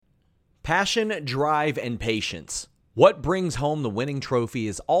Passion, drive, and patience. What brings home the winning trophy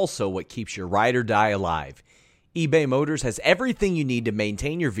is also what keeps your ride or die alive. eBay Motors has everything you need to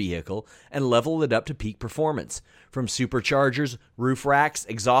maintain your vehicle and level it up to peak performance. From superchargers, roof racks,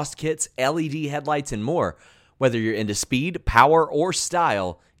 exhaust kits, LED headlights, and more. Whether you're into speed, power, or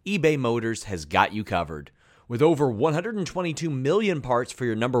style, eBay Motors has got you covered. With over 122 million parts for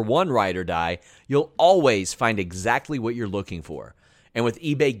your number one ride or die, you'll always find exactly what you're looking for. And with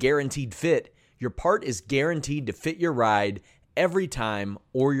eBay Guaranteed Fit, your part is guaranteed to fit your ride every time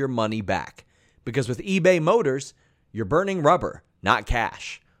or your money back. Because with eBay Motors, you're burning rubber, not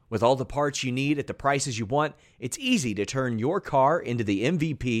cash. With all the parts you need at the prices you want, it's easy to turn your car into the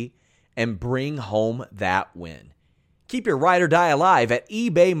MVP and bring home that win. Keep your ride or die alive at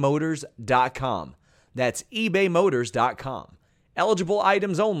ebaymotors.com. That's ebaymotors.com. Eligible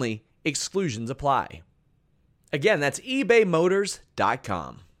items only. Exclusions apply. Again, that's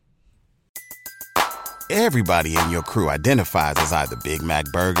ebaymotors.com. Everybody in your crew identifies as either Big Mac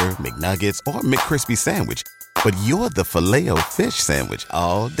Burger, McNuggets, or McCrispy Sandwich. But you're the Filet-O-Fish Sandwich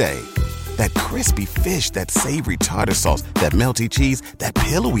all day. That crispy fish, that savory tartar sauce, that melty cheese, that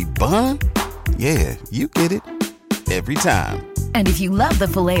pillowy bun. Yeah, you get it. Every time. And if you love the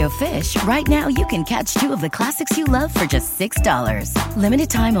Filet-O-Fish, right now you can catch two of the classics you love for just $6. Limited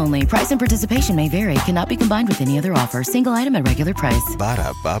time only. Price and participation may vary. Cannot be combined with any other offer. Single item at regular price.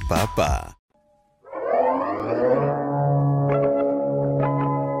 Ba-da-ba-ba-ba.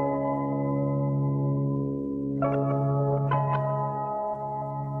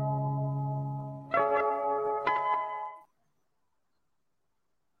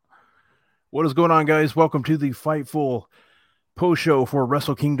 What is going on, guys? Welcome to the Fightful post show for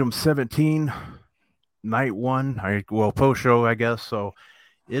Wrestle Kingdom 17, night one. Post show, I guess. So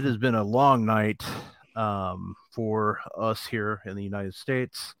it has been a long night for us here in the United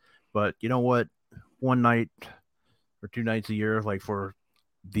States. But you know what? One night or two nights a year, like for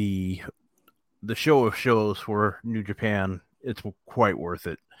the show of shows for New Japan, it's quite worth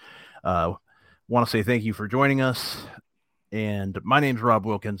it. Want to say thank you for joining us. And my name's Rob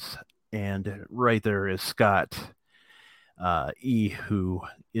Wilkins. And right there is Scott E, who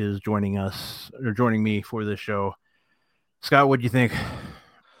is joining me for this show. Scott, what do you think?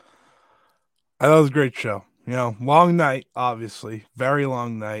 I thought it was a great show. You know, long night, obviously, very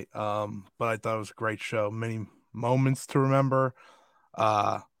long night. But I thought it was a great show. Many moments to remember.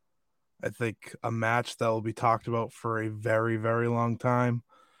 I think a match that will be talked about for a very, very long time.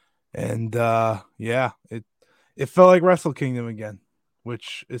 And it felt like Wrestle Kingdom again,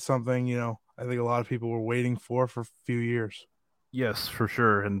 which is something, you know, I think a lot of people were waiting for a few years. Yes, for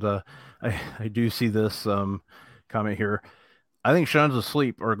sure. And I do see this comment here. I think Sean's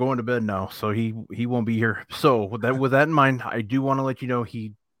asleep or going to bed now, so he won't be here. So with that in mind, I do want to let you know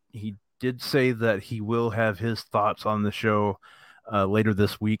he did say that he will have his thoughts on the show later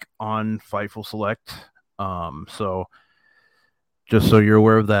this week on Fightful Select. So just so you're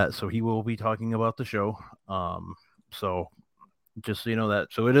aware of that. So he will be talking about the show. So just so you know that.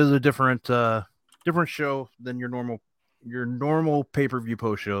 So it is a different show than your normal pay-per-view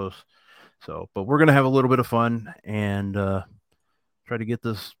post shows. So, but we're gonna have a little bit of fun and try to get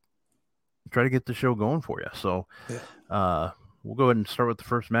the show going for you. So, we'll go ahead and start with the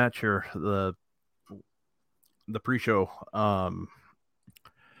first match here, the pre-show. I'll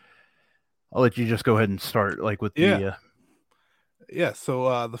let you just go ahead and start, like with the.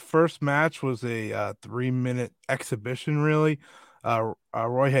 So the first match was a 3-minute exhibition, really.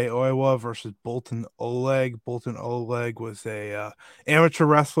 Royhei Oiwa versus Boltin Oleg. Boltin Oleg was a amateur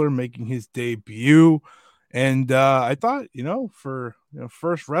wrestler making his debut, and I thought, for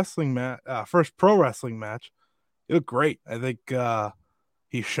first pro wrestling match, it looked great. I think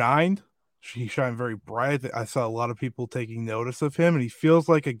he shined. He shined very bright. I saw a lot of people taking notice of him, and he feels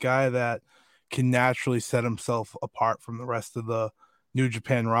like a guy that can naturally set himself apart from the rest of the New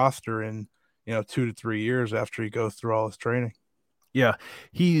Japan roster in 2 to 3 years after he goes through all his training. Yeah,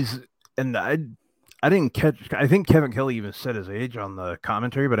 I didn't catch. I think Kevin Kelly even said his age on the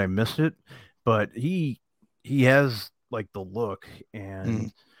commentary, but I missed it. But he has like the look,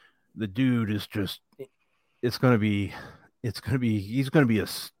 and the dude is just. He's gonna be a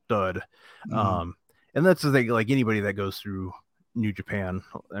stud. And that's the thing. Like anybody that goes through New Japan,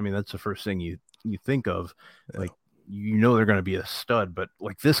 I mean, that's the first thing you think of. Yeah. Like they're gonna be a stud, but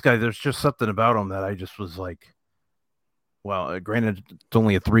like this guy, there's just something about him that I just was like. Well, granted, it's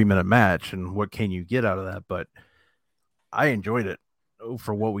only a 3-minute match, and what can you get out of that? But I enjoyed it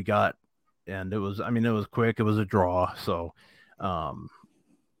for what we got, and it was quick. It was a draw, so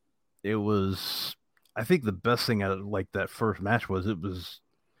it was. I think the best thing out of like that first match was it was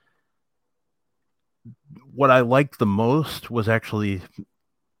what I liked the most was actually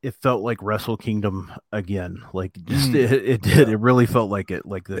it felt like Wrestle Kingdom again. Like just it did. It really felt like it.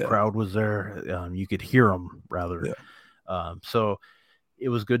 Like the crowd was there. You could hear them rather. Yeah. So it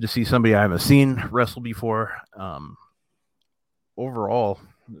was good to see somebody I haven't seen wrestle before. Overall,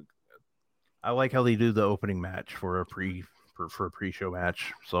 I like how they do the opening match for a pre-show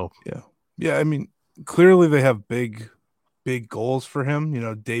match. So yeah. I mean, clearly they have big goals for him. You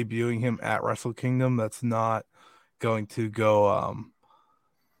know, debuting him at Wrestle Kingdom. That's not going to go.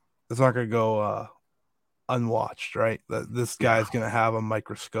 It's not going to go unwatched, right? That this guy's going to have a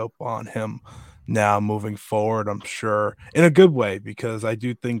microscope on him now moving forward, I'm sure, in a good way, because I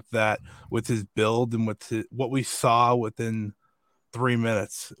do think that with his build and with what we saw within 3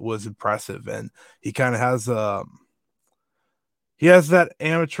 minutes was impressive, and he kind of has that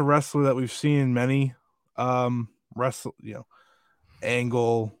amateur wrestler that we've seen in many Angle,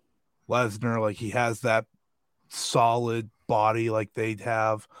 Lesnar, like he has that solid body like they'd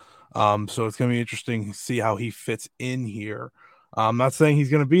have. So it's gonna be interesting to see how he fits in here. I'm not saying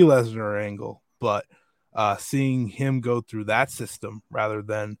he's gonna be Lesnar or Angle, but seeing him go through that system rather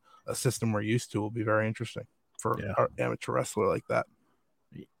than a system we're used to will be very interesting for an amateur wrestler like that.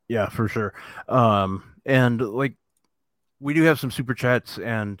 Yeah, for sure. And like we do have some super chats,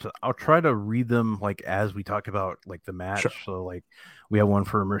 and I'll try to read them like as we talk about like the match. Sure. So like we have one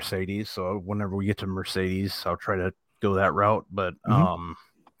for Mercedes. So whenever we get to Mercedes, I'll try to go that route. But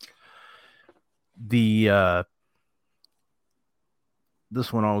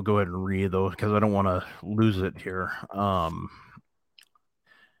this one I'll go ahead and read though, because I don't want to lose it here.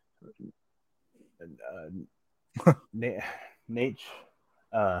 Nate,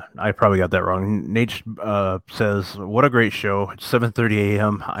 I probably got that wrong. Nate says, "What a great show! It's 7:30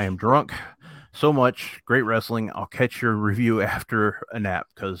 a.m. I am drunk. So much great wrestling. I'll catch your review after a nap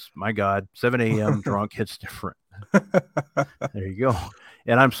because my God, 7 a.m. drunk hits different." There you go.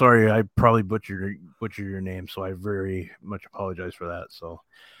 And I'm sorry, I probably butchered your name, so I very much apologize for that. So,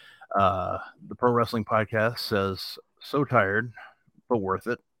 the Pro Wrestling Podcast says, "So tired, but worth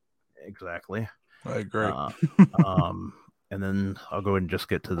it." Exactly. I agree. And then I'll go ahead and just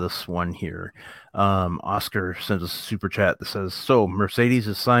get to this one here. Oscar sends a super chat that says, "So Mercedes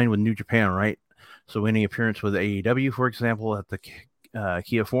is signed with New Japan, right? So any appearance with AEW, for example, at the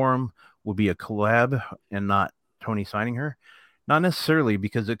Kia Forum will be a collab and not Tony signing her." Not necessarily,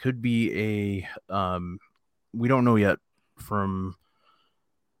 because it could be a we don't know yet from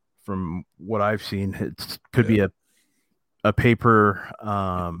what I've seen. It could be a paper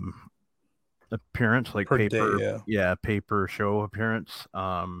appearance, like per paper day, paper show appearance.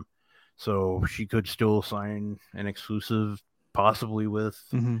 So she could still sign an exclusive possibly with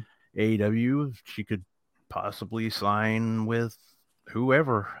AEW. She could possibly sign with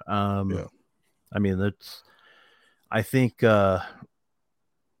whoever. I mean, that's I think we'll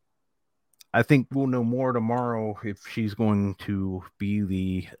know more tomorrow if she's going to be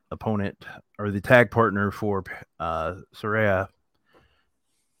the opponent or the tag partner for Saraya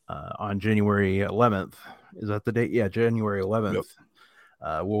on January 11th. Is that the date? Yeah, January 11th.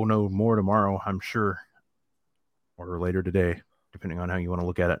 Yep. We'll know more tomorrow, I'm sure, or later today, depending on how you want to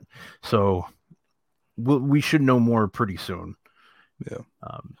look at it. So we should know more pretty soon. Yeah.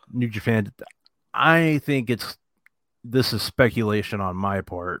 New Japan, I think this is speculation on my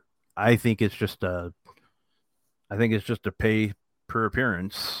part. I think it's just a pay per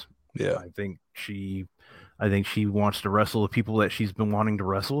appearance. Yeah. I think she wants to wrestle the people that she's been wanting to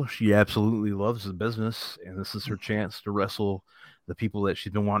wrestle. She absolutely loves the business, and this is her chance to wrestle the people that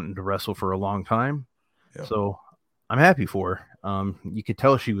she's been wanting to wrestle for a long time. Yeah. So I'm happy for her. You could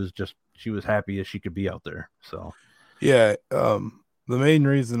tell she was happy as she could be out there. So yeah. The main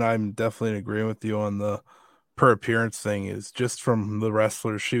reason I'm definitely in agreement with you on the per appearance thing is just from the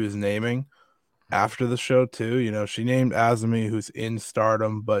wrestlers she was naming after the show too. You know, she named Azumi, who's in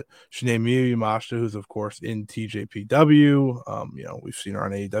Stardom, but she named Miyu Yamashita, who's of course in TJPW. You know, we've seen her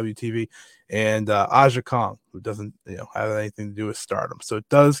on AEW TV, and Aja Kong, who doesn't have anything to do with Stardom. So it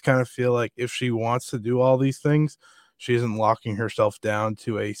does kind of feel like if she wants to do all these things, she isn't locking herself down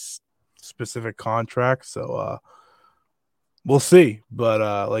to a specific contract. So we'll see.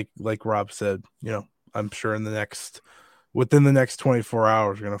 But like Rob said, I'm sure within the next 24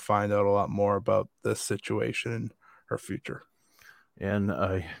 hours, we're going to find out a lot more about this situation and her future. And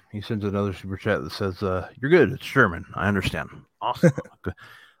he sends another super chat that says, "You're good. It's Sherman. I understand." Awesome.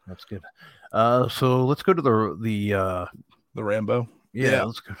 That's good. So let's go to the Rambo. Yeah,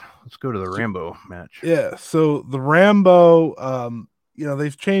 let's go to the Rambo match. Yeah. So the Rambo,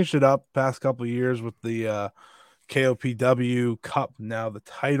 they've changed it up past couple of years with the KOPW Cup, now the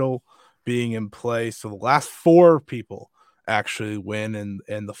title. being in play. So the last 4 people actually win,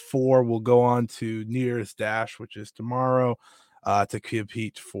 and the 4 will go on to New Year's Dash, which is tomorrow, to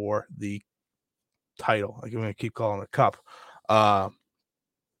compete for the title. I'm going to keep calling it cup.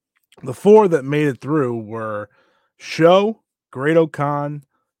 The 4 that made it through were Sho, Great-O-Khan,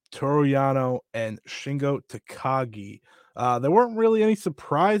 Toru Yano, and Shingo Takagi. There weren't really any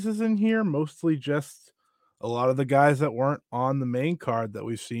surprises in here, mostly just a lot of the guys that weren't on the main card that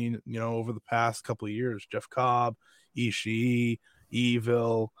we've seen, over the past couple of years. Jeff Cobb, Ishii,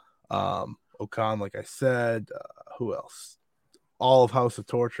 Evil, Okan, like I said. Who else? All of House of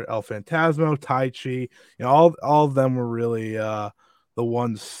Torture, El Phantasmo, Tai Chi. All of them were really the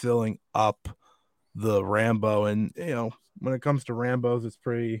ones filling up the Rambo. And when it comes to Rambos, it's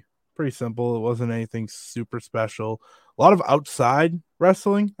pretty simple. It wasn't anything super special. A lot of outside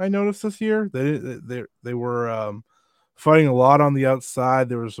wrestling I noticed this year. They were fighting a lot on the outside.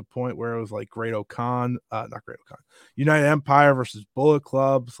 There was a point where it was like Great-O-Khan, not Great-O-Khan, United Empire versus Bullet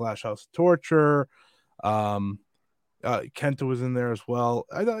Club / House of Torture. Kenta was in there as well.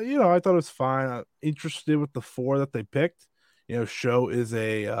 I thought it was fine. I'm interested with the 4 that they picked. Sho is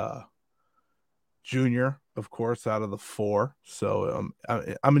a junior, of course, out of the 4, so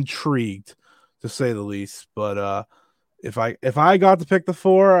I'm intrigued to say the least. But if I got to pick the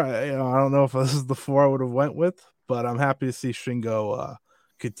 4, I don't know if this is the 4 I would have went with, but I'm happy to see Shingo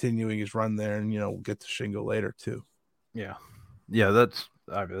continuing his run there, and we'll get to Shingo later too. Yeah, that's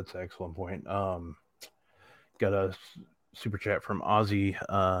an excellent point. Got a super chat from Ozzy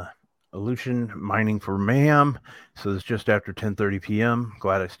Aleutian Mining for Mayhem. So it's just after 10:30 p.m.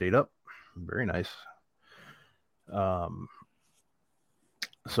 Glad I stayed up. Very nice.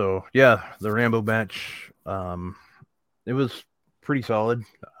 So yeah, the Rambo match, it was pretty solid.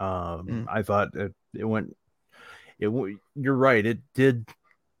 I thought it went. You're right. It did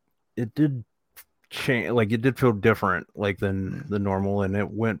change. Like, it did feel different, like, than the normal, and it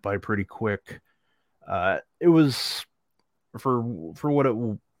went by pretty quick. It was for what it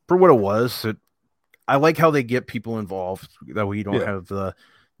was. I like how they get people involved, that we don't have the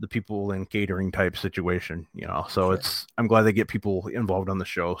people in catering type situation, so sure. I'm glad they get people involved on the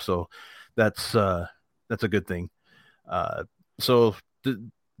show. So that's a good thing. So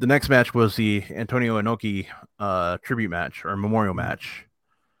the next match was the Antonio Inoki tribute match or memorial match.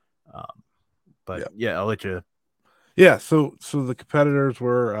 But I'll let you. Yeah, so the competitors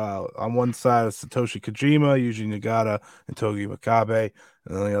were on one side of Satoshi Kojima, Yuji Nagata, and Togi Makabe,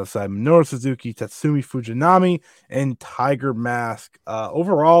 and on the other side, Minoru Suzuki, Tatsumi Fujinami, and Tiger Mask.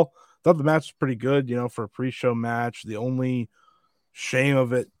 Overall, I thought the match was pretty good, for a pre-show match. The only shame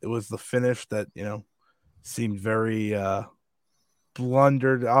of it was the finish that, seemed very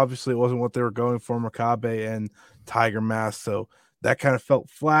blundered. Obviously, it wasn't what they were going for, Makabe and Tiger Mask, so that kind of felt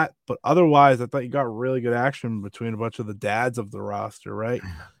flat, but otherwise, I thought you got really good action between a bunch of the dads of the roster, right?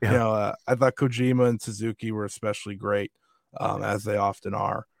 Yeah. I thought Kojima and Suzuki were especially great, as they often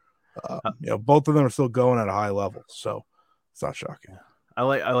are. Both of them are still going at a high level, so it's not shocking. I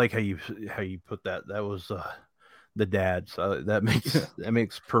like how you put that. That was the dads. That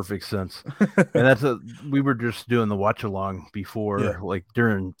makes perfect sense. And we were just doing the watch along before, like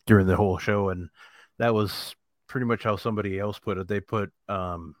during the whole show, and that was pretty much how somebody else put it.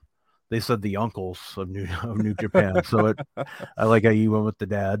 They said the uncles of New Japan. So I like how you went with the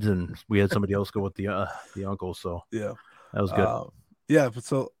dads, and we had somebody else go with the uncles. So yeah, that was good. But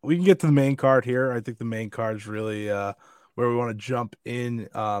so we can get to the main card here. I think the main card is really where we want to jump in.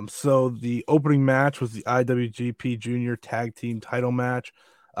 So the opening match was the IWGP Junior Tag Team Title match,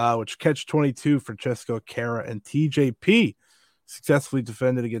 which Catch 22, Francesco Cara and TJP successfully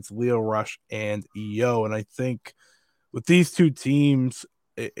defended against Leo Rush and EO. And I think with these two teams,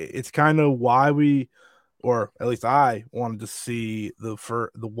 it's kind of why we, or at least I, wanted to see the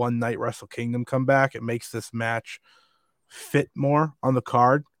One Night Wrestle Kingdom come back. It makes this match fit more on the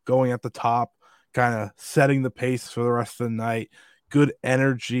card, going at the top, kind of setting the pace for the rest of the night. Good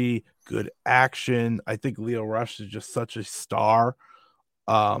energy, good action. I think Leo Rush is just such a star.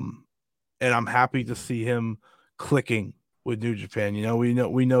 And I'm happy to see him clicking with New Japan. We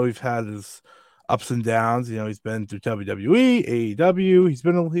know he's had his ups and downs. He's been through WWE, AEW. He's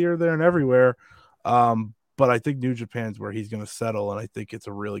been here, there, and everywhere. But I think New Japan's where he's going to settle, and I think it's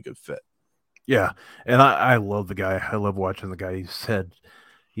a really good fit. Yeah, and I love the guy. I love watching the guy.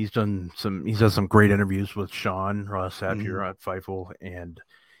 He's done some great interviews with Sean Ross Sapp at Fightful, and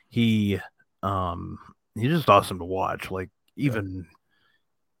he's just awesome to watch. Like, even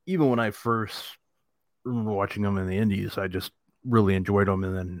when I first remember watching him in the Indies, I just really enjoyed him.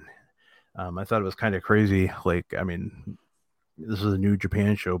 And then I thought it was kind of crazy. Like, I mean, this is a New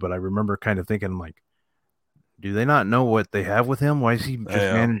Japan show, but I remember kind of thinking like, do they not know what they have with him? Why is he just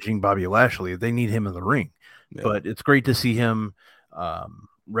managing Bobby Lashley? They need him in the ring. Yeah. But it's great to see him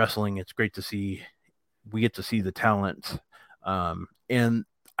wrestling. It's great to see we get to see the talent. And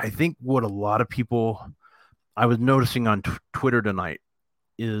I think what a lot of people I was noticing on Twitter tonight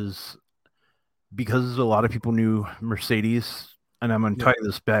is because a lot of people knew Mercedes, and I'm going to tie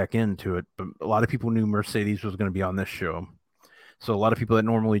this back into it, but a lot of people knew Mercedes was going to be on this show. So a lot of people that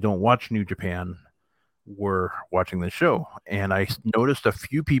normally don't watch New Japan were watching the show, and I noticed a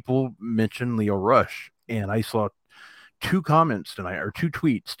few people mention Lio Rush, and I saw two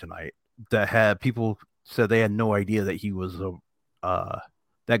tweets tonight that had people said they had no idea that he was that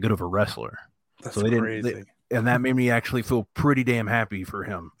good of a wrestler. That's so crazy. And that made me actually feel pretty damn happy for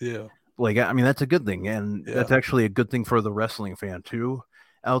him. Yeah. Like, I mean, that's a good thing. And that's actually a good thing for the wrestling fan too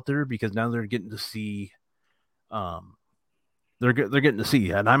out there, because now they're getting to see, they're getting to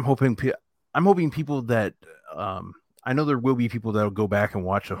see, and I'm hoping people that, I know there will be people that'll go back and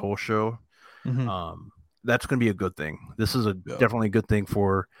watch the whole show. Mm-hmm. That's going to be a good thing. This is definitely a good thing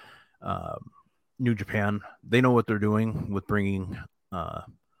for, New Japan. They know what they're doing with bringing,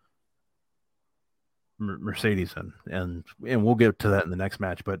 Mercedes in, and we'll get to that in the next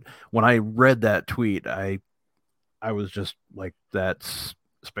match. But when I read that tweet, I was just like, that's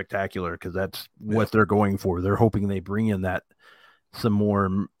spectacular, because that's what they're going for. They're hoping they bring in some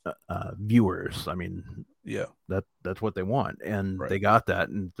more viewers. I mean, that's what they want, and they got that.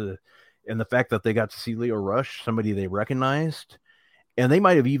 And the fact that they got to see Lio Rush, somebody they recognized, and they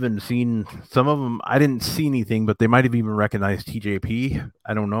might have even seen some of them. I didn't see anything, but they might have even recognized TJP.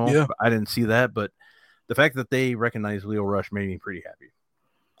 I don't know. Yeah. I didn't see that, but the fact that they recognized Lio Rush made me pretty happy.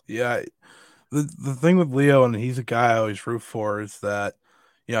 Yeah. The thing with Lio, and he's a guy I always root for, is that,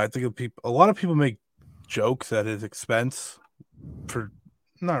 I think a lot of people make jokes at his expense for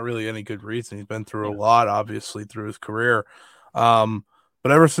not really any good reason. He's been through a lot, obviously, through his career.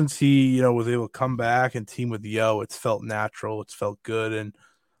 But ever since he, was able to come back and team with Yo, it's felt natural. It's felt good. And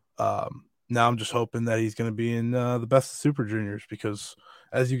now I'm just hoping that he's going to be in the best of Super Juniors, because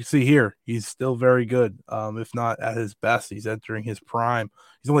as you can see here, he's still very good. If not at his best, he's entering his prime.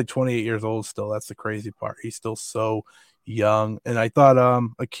 He's only 28 years old still. That's the crazy part. He's still so young. And I thought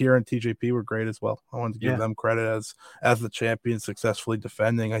Akira and TJP were great as well. I wanted to give them credit as the champion, successfully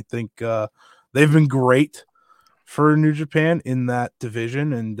defending. I think they've been great for New Japan in that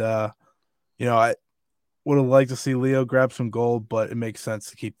division. And, I would have liked to see Lio grab some gold, but it makes sense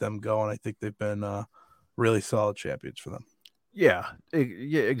to keep them going. I think they've been really solid champions for them. Yeah,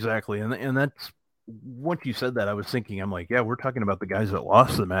 exactly. And that's, once you said that, I was thinking, I'm like, we're talking about the guys that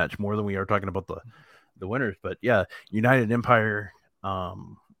lost the match more than we are talking about the winners. But United Empire, they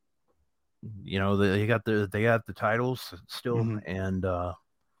got the titles still, and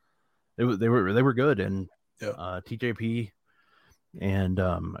they were good. And TJP and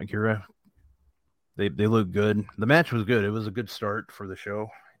Akira, they look good. The match was good. It was a good start for the show,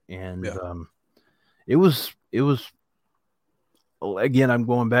 and it was. Again, I'm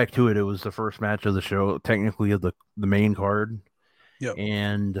going back to it. It was the first match of the show, technically of the main card. Yep.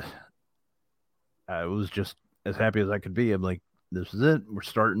 And I was just as happy as I could be. I'm like, this is it. We're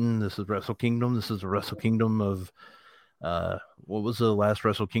starting. This is Wrestle Kingdom. This is the Wrestle Kingdom of what was the last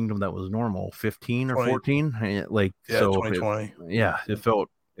Wrestle Kingdom that was normal? 15 or 14? Like, so 2020. It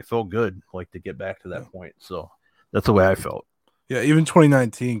felt good, like, to get back to that point. So that's the way I felt. Yeah, even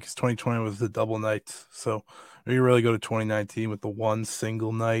 2019, because 2020 was the double nights. So you really go to 2019 with the one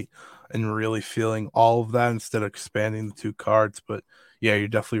single night and really feeling all of that instead of expanding the two cards. But you're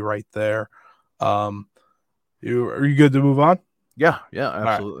definitely right there. Are you good to move on? Yeah,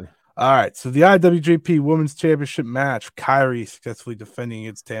 absolutely. All right. So the IWGP Women's Championship match, Kairi successfully defending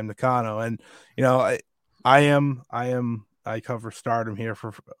against Tam Nakano. And I cover Stardom here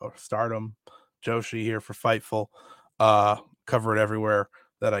for Stardom, Joshi here for Fightful. Cover it everywhere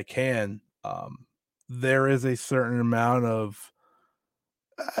that I can. There is a certain amount of,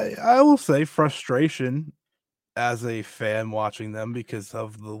 I will say, frustration as a fan watching them because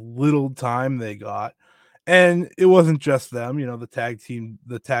of the little time they got. And it wasn't just them,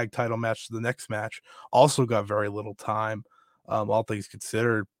 the tag title match, the next match also got very little time, all things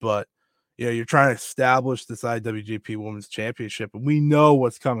considered. But, you're trying to establish this IWGP Women's Championship, and we know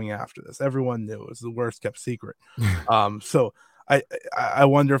what's coming after this. Everyone knew it was the worst kept secret. So I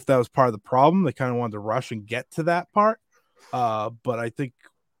wonder if that was part of the problem. They kind of wanted to rush and get to that part. But I think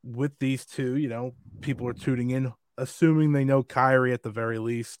with these two, people are tuning in, assuming they know Kairi at the very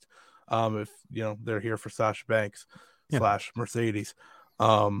least. If they're here for Sasha Banks / Mercedes.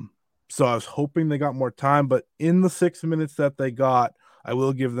 So I was hoping they got more time, but in the 6 minutes that they got, I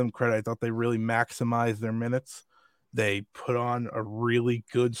will give them credit. I thought they really maximized their minutes. They put on a really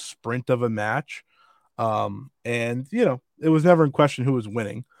good sprint of a match. And it was never in question who was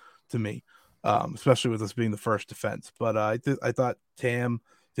winning to me, especially with this being the first defense. But I thought Tam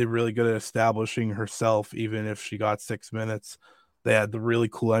did really good at establishing herself, even if she got 6 minutes. They had the really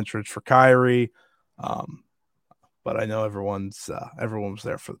cool entrance for Kairi. But I know everyone was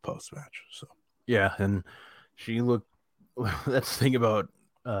there for the post match. So yeah, and she looked. That's the thing about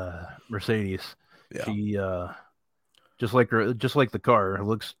Mercedes. Yeah. She just like the car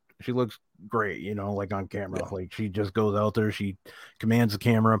she looks great, like on camera. Yeah. Like she just goes out there, she commands the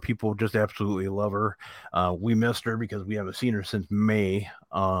camera. People just absolutely love her. We missed her because we haven't seen her since May.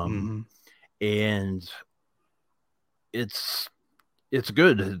 And it's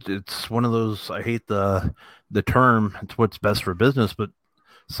good. It's one of those, I hate the term, it's what's best for business, but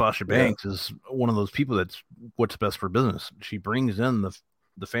Sasha Banks is one of those people that's what's best for business. She brings in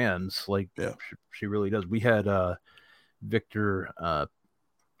the fans, like she really does. We had Victor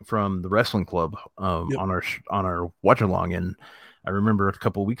from the wrestling club on our watch along, and I remember a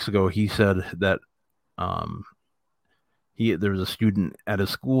couple of weeks ago he said that there was a student at his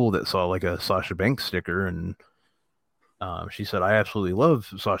school that saw like a Sasha Banks sticker, and she said, I absolutely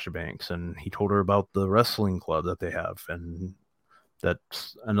love Sasha Banks. And he told her about the wrestling club that they have. And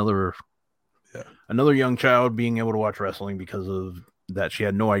that's another young child being able to watch wrestling because of that. She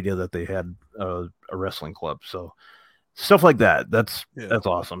had no idea that they had a wrestling club. So stuff like that. That's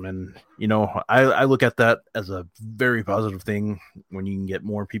awesome. And, I look at that as a very positive thing when you can get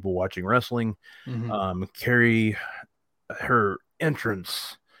more people watching wrestling. Carrie, her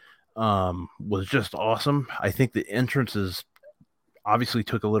entrance was just awesome. I think the entrances obviously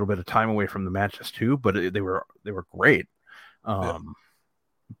took a little bit of time away from the matches too, but they were great.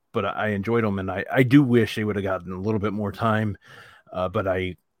 But I enjoyed them, and I do wish they would have gotten a little bit more time. But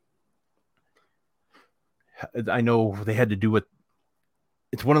I know they had to do what.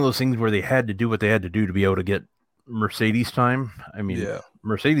 It's one of those things where they had to do what they had to do to be able to get Mercedes time. I mean,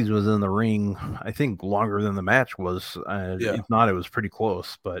 Mercedes was in the ring, I think, longer than the match was. If not, it was pretty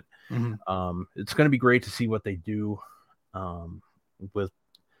close. But it's going to be great to see what they do with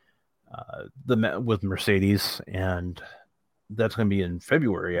Mercedes, and that's going to be in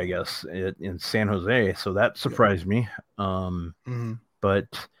February, I guess, in San Jose. So that surprised me.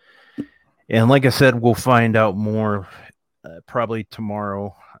 But and like I said, we'll find out more probably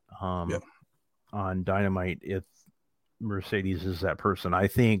tomorrow on Dynamite if Mercedes is that person. I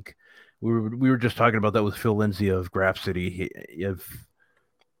think we were just talking about that with Phil Lindsay of Graph City.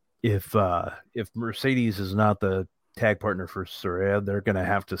 If Mercedes is not the tag partner for Saraya, they're going to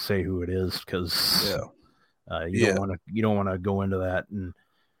have to say who it is, because you don't want to go into that. And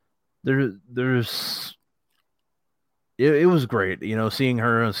it was great, seeing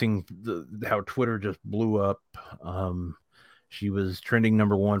her, seeing how Twitter just blew up. She was trending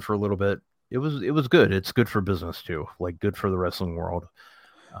number one for a little bit. It was good. It's good for business too, like good for the wrestling world.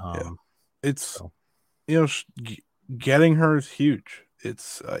 It's getting her is huge.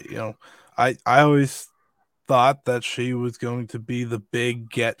 It's I always thought that she was going to be the big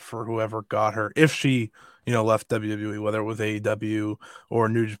get for whoever got her if she left WWE, whether it was AEW or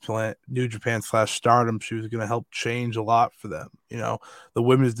New Japan / Stardom. She was going to help change a lot for them. The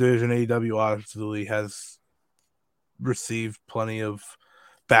women's division, AEW obviously has received plenty of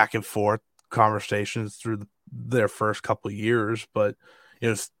back and forth conversations through their first couple of years, but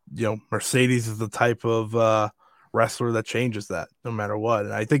Mercedes is the type of wrestler that changes that no matter what.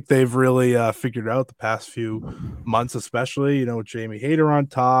 And I think they've really figured out the past few months, especially with Jamie Hayter on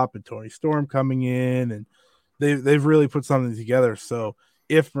top and Tony Storm coming in, and they've really put something together. So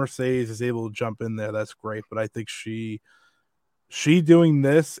if Mercedes is able to jump in there, that's great. But I think she doing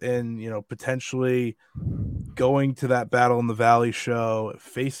this and potentially going to that Battle in the Valley show,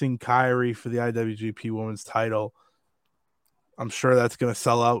 facing Kairi for the IWGP Women's title, I'm sure that's going to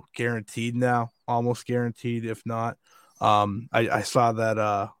sell out guaranteed now, almost guaranteed, if not. I saw that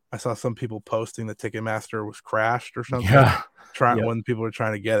I saw some people posting that Ticketmaster was crashed or something. When people were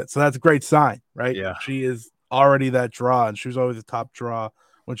trying to get it. So that's a great sign, right? Yeah. She is already that draw, and she was always a top draw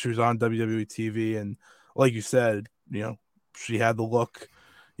when she was on WWE TV. And like you said, she had the look,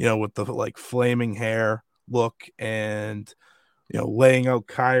 with the like flaming hair look, and laying out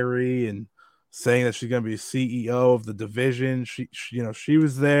Kairi and saying that she's going to be CEO of the division. She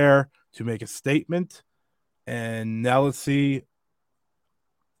was there to make a statement, and now let's see.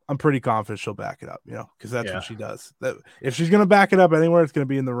 I'm pretty confident she'll back it up, because that's Yeah. what she does. That if she's gonna back it up anywhere, it's gonna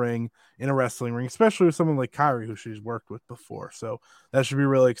be in the ring, in a wrestling ring, especially with someone like Kyrie who she's worked with before. So that should be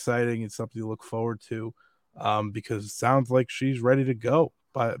really exciting. It's something to look forward to, because it sounds like she's ready to go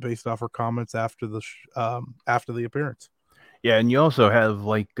based off her comments after the appearance. Yeah, and you also have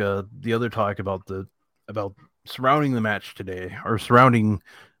like the other talk about surrounding the match today, or surrounding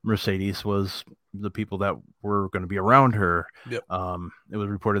Mercedes, was the people that were going to be around her. Yep. It was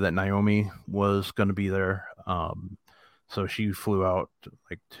reported that Naomi was going to be there. So she flew out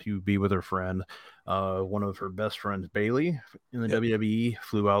to be with her friend. One of her best friends, Bailey, in the WWE,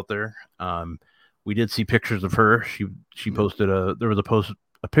 flew out there. We did see pictures of her. She posted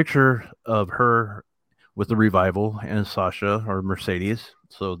a picture of her with the Revival and Sasha, or Mercedes.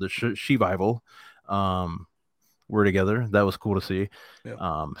 So the She-Vival were together. That was cool to see.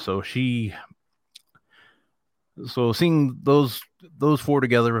 Yeah. So seeing those four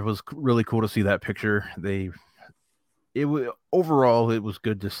together was really cool to see that picture. Overall, it was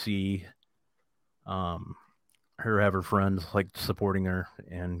good to see her have her friends supporting her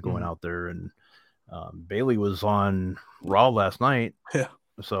and going out there. And Bailey was on Raw last night. Yeah.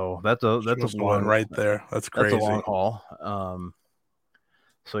 So that's a one right there. That's crazy. That's a long haul.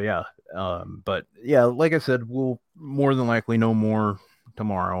 But yeah, like I said, we'll more than likely know more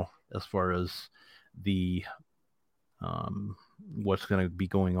tomorrow as far as the what's going to be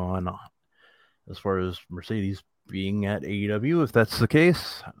going on as far as Mercedes being at AEW, if that's the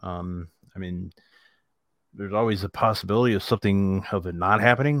case. I mean, there's always a possibility of something of it not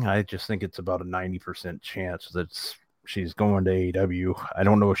happening. I just think it's about a 90% chance that she's going to AEW. I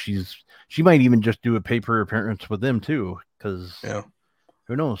don't know if she might even just do a pay-per appearance with them too, because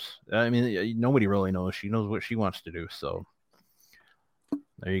who knows? I mean, nobody really knows. She knows what she wants to do. So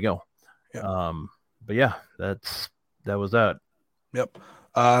there you go. Yeah. But yeah, that was that. Yep.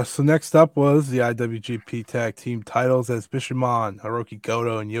 So next up was the IWGP Tag Team titles, as Bishamon, Hiroki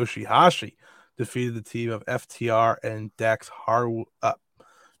Goto, and Yoshihashi defeated the team of FTR and Dax Harwood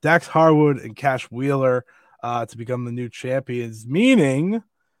and Cash Wheeler to become the new champions, meaning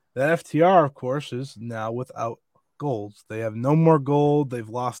that FTR, of course, is now without gold. They have no more gold. They've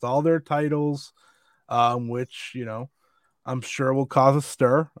lost all their titles, which, I'm sure will cause a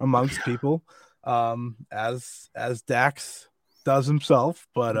stir amongst people, as Dax does himself.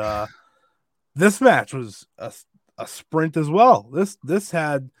 But this match was a sprint as well. This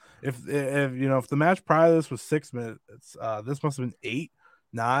had, if the match prior to this was 6 minutes, this must have been 8,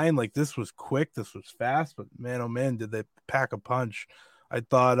 9. Like, this was quick, this was fast, but man, oh man, did they pack a punch. I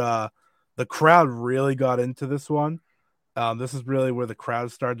thought the crowd really got into this one. This is really where the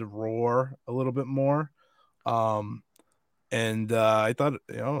crowd started to roar a little bit more. And I thought,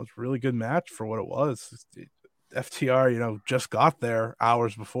 it was a really good match for what it was. FTR, just got there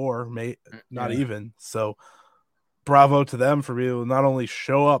hours before, not even. So bravo to them for being able to not only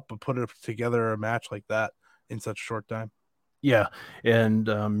show up, but put together a match like that in such a short time. Yeah. And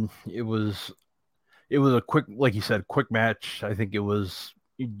it was a quick, like you said, quick match. I think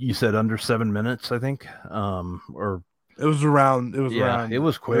you said under 7 minutes, I think. Or it was around. It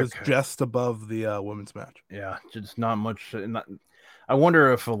was quick. It was just above the women's match. Yeah, just not much. I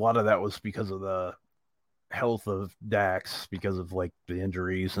wonder if a lot of that was because of the health of Dax, because of the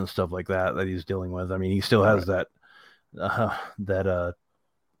injuries and stuff like that he's dealing with. I mean, he still has that tailbone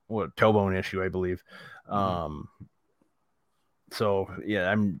issue, I believe. So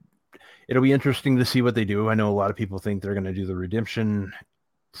yeah, it'll be interesting to see what they do. I know a lot of people think they're going to do the redemption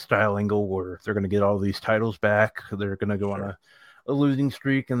style angle where they're going to get all these titles back. They're going to go on a losing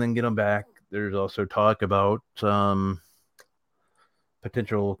streak and then get them back. There's also talk about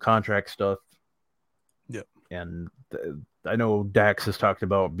potential contract stuff. Yep. And I know Dax has talked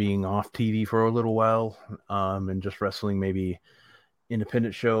about being off TV for a little while, and just wrestling maybe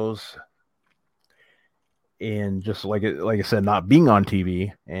independent shows, and just like I said, not being on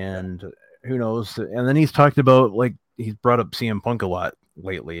TV. And who knows? And then he's talked about, he's brought up CM Punk a lot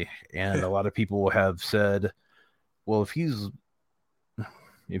lately, and a lot of people have said, well, he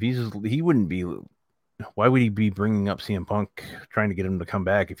wouldn't be, why would he be bringing up CM Punk, trying to get him to come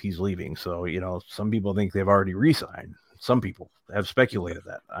back if he's leaving? So, some people think they've already re-signed. Some people have speculated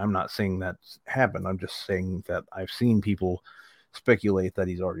that. I'm not saying that's happened. I'm just saying that I've seen people speculate that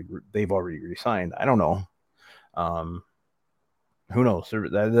they've already re-signed. I don't know. Who knows?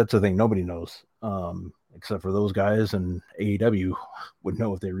 That's the thing. Nobody knows, except for those guys, and AEW would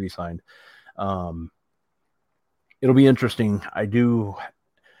know if they re-signed. It'll be interesting.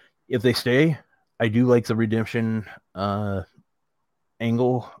 If they stay, I do like the redemption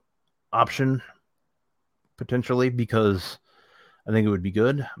angle option potentially, because I think it would be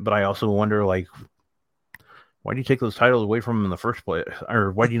good, but I also wonder, like, why do you take those titles away from them in the first place?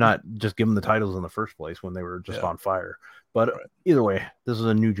 Or why do you not just give them the titles in the first place when they were just on fire? But either way, this is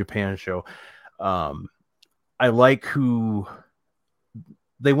a New Japan show. I like who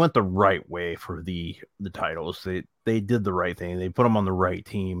they went the right way for the titles. They did the right thing. They put them on the right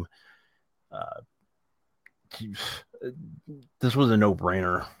team. This was a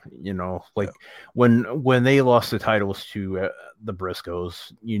no-brainer, when they lost the titles to the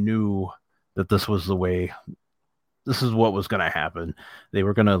Briscoes, you knew that this was the way. This is what was going to happen. They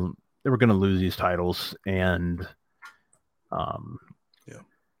were going to lose these titles, and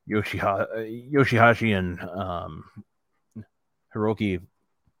Yoshihashi and Hiroki.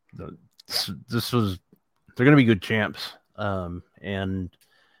 They're going to be good champs, and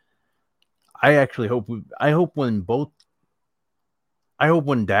I actually hope when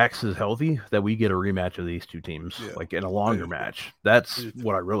Dax is healthy that we get a rematch of these two teams, like in a longer match. That's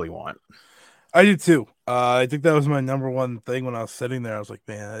what I really want. I do too. I think that was my number one thing when I was sitting there. I was like,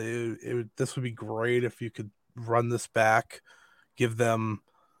 man, this would be great if you could run this back, give them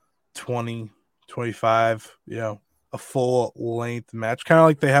 20, 25, a full length match, kind of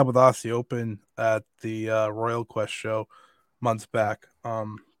like they had with Aussie Open at the Royal Quest show months back.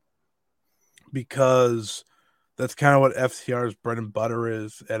 Because that's kind of what FTR's bread and butter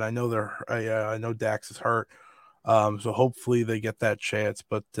is, and I know I know Dax is hurt, so hopefully they get that chance.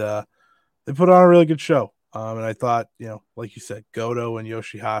 But they put on a really good show, and I thought, like you said, Goto and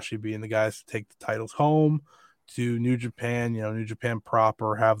Yoshihashi being the guys to take the titles home to New Japan, New Japan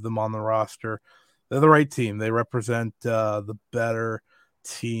proper, have them on the roster. They're the right team. They represent the better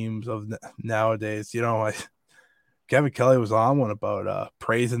teams of nowadays. Kevin Kelly was on one about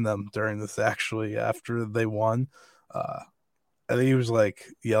praising them during this, actually, after they won. I think he was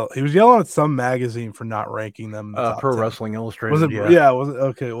he was yelling at some magazine for not ranking them. Pro 10. Wrestling Illustrated. Was it? Yeah. Was it?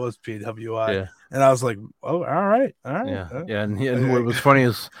 Okay. It was PWI. Yeah. And I was like, oh, all right. Yeah. And what was funny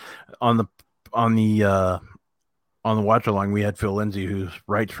is on the watch along, we had Phil Lindsay, who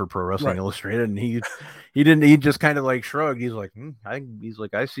writes for Pro Wrestling Illustrated, and he just kind of like shrugged. He's like, I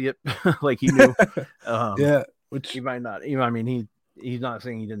see it. Like he knew. Yeah. Which he might not. He's not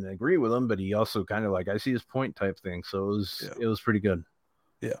saying he didn't agree with him, but he also kind of like, I see his point type thing. So it was pretty good.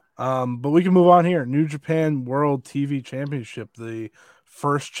 Yeah. But we can move on here. New Japan World TV Championship. The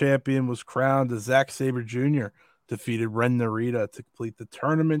first champion was crowned as Zack Sabre Jr. defeated Ren Narita to complete the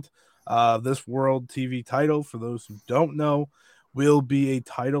tournament. This World TV title, for those who don't know, will be a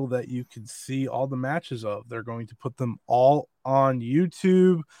title that you can see all the matches of. They're going to put them all on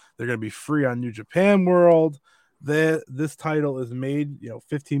YouTube. They're going to be free on New Japan World. This title is made,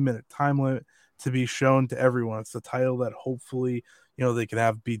 15-minute time limit to be shown to everyone. It's the title that hopefully, they can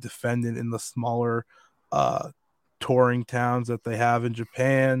have be defended in the smaller touring towns that they have in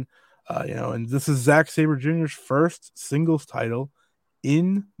Japan. And this is Zack Sabre Jr.'s first singles title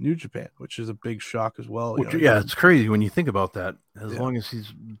in New Japan, which is a big shock as well. It's crazy when you think about that. As long as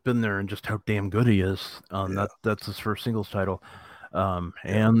he's been there and just how damn good he is, that's his first singles title.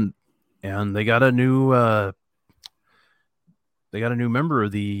 And they got a new member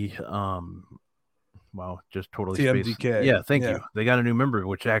of the just totally TMDK. Yeah, thank you. They got a new member,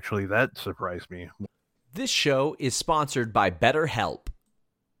 which actually that surprised me. This show is sponsored by BetterHelp.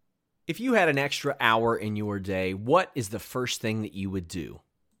 If you had an extra hour in your day, what is the first thing that you would do?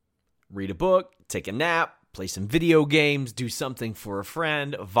 Read a book, take a nap, play some video games, do something for a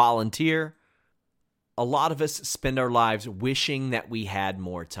friend, volunteer. A lot of us spend our lives wishing that we had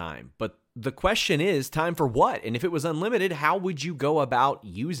more time. But the question is, time for what? And if it was unlimited, how would you go about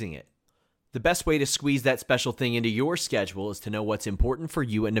using it? The best way to squeeze that special thing into your schedule is to know what's important for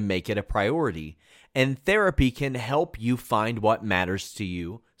you and to make it a priority. And therapy can help you find what matters to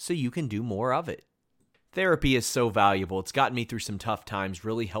you so you can do more of it. Therapy is so valuable. It's gotten me through some tough times,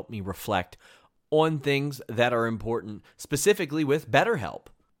 really helped me reflect on things that are important, specifically with BetterHelp.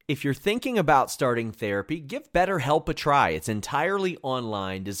 If you're thinking about starting therapy, give BetterHelp a try. It's entirely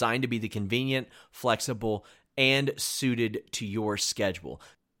online, designed to be the convenient, flexible, and suited to your schedule.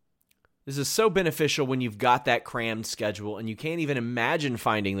 This is so beneficial when you've got that crammed schedule and you can't even imagine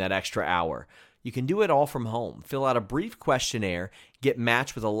finding that extra hour. You can do it all from home. Fill out a brief questionnaire, get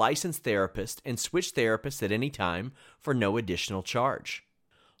matched with a licensed therapist, and switch therapists at any time for no additional charge.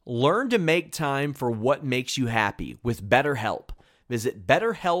 Learn to make time for what makes you happy with BetterHelp. Visit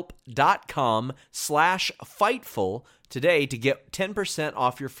BetterHelp.com/Fightful today to get 10%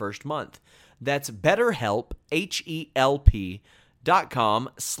 off your first month. That's BetterHelp,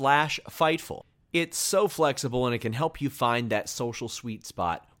 HELP.com/Fightful. It's so flexible and it can help you find that social sweet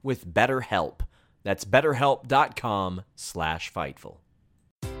spot with BetterHelp. That's betterhelp.com/Fightful.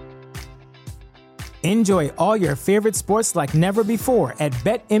 Enjoy all your favorite sports like never before at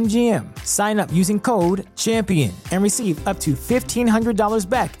BetMGM. Sign up using code CHAMPION and receive up to $1,500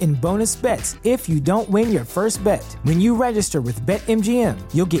 back in bonus bets if you don't win your first bet. When you register with BetMGM,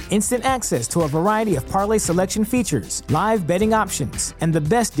 you'll get instant access to a variety of parlay selection features, live betting options, and the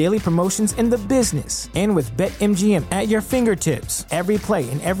best daily promotions in the business. And with BetMGM at your fingertips, every play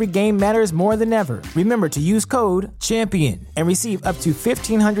and every game matters more than ever. Remember to use code CHAMPION and receive up to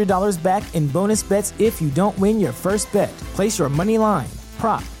 $1,500 back in bonus bets if you don't win your first bet. Place your money line,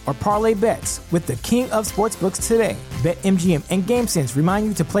 prop, or parlay bets with the king of sportsbooks today. BetMGM and GameSense remind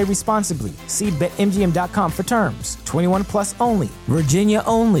you to play responsibly. See BetMGM.com for terms. 21 plus only. Virginia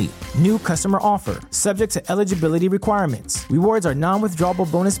only. New customer offer. Subject to eligibility requirements. Rewards are non-withdrawable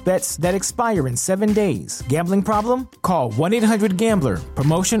bonus bets that expire in 7 days. Gambling problem? Call 1-800-GAMBLER.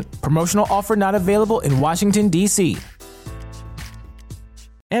 Promotional offer not available in Washington, D.C.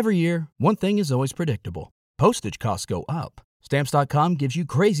 Every year, one thing is always predictable. Postage costs go up. Stamps.com gives you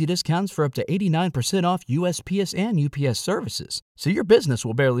crazy discounts for up to 89% off USPS and UPS services, so your business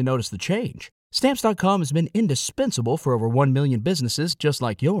will barely notice the change. Stamps.com has been indispensable for over 1 million businesses just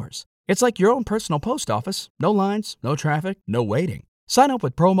like yours. It's like your own personal post office. No lines, no traffic, no waiting. Sign up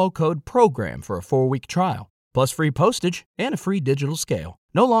with promo code PROGRAM for a 4-week trial, plus free postage and a free digital scale.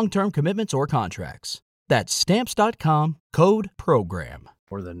 No long-term commitments or contracts. That's Stamps.com, code PROGRAM.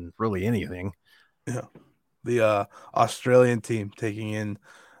 More than really anything. Yeah. The Australian team taking in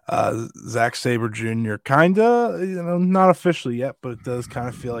Zack Sabre Jr. Kinda, not officially yet, but it does kind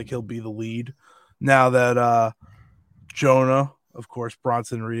of feel like he'll be the lead now that Jonah, of course,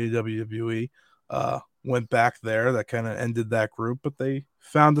 Bronson Reed, WWE, went back there. That kind of ended that group, but they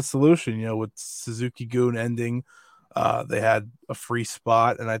found a solution. With Suzuki-gun ending, they had a free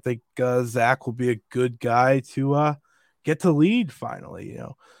spot, and I think Zack will be a good guy to get to lead finally.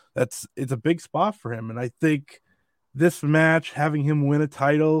 It's a big spot for him, and I think this match, having him win a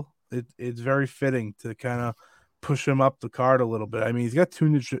title, it's very fitting to kind of push him up the card a little bit. I mean, he's got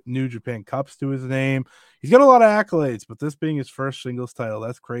 2 New Japan Cups to his name. He's got a lot of accolades, but this being his first singles title,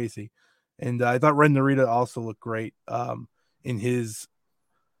 that's crazy. And I thought Ren Narita also looked great in his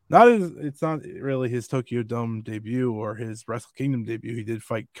it's not really his Tokyo Dome debut or his Wrestle Kingdom debut. He did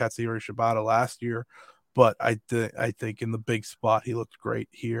fight Katsuyori Shibata last year. But I think in the big spot, he looked great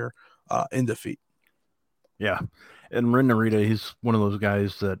here in defeat. Yeah. And Ren Narita, he's one of those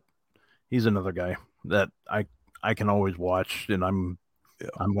guys that he's another guy that I can always watch, and I'm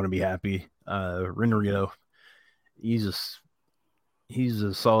going to be happy. Ren Narita, he's as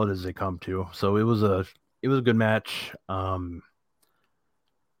solid as they come to. So it was a good match. And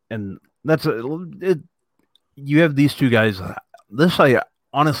that's you have these two guys. This I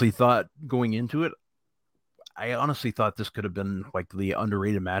honestly thought going into it. I honestly thought this could have been like the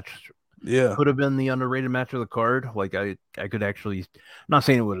underrated match. Yeah. Could have been the underrated match of the card. Like I could actually, I'm not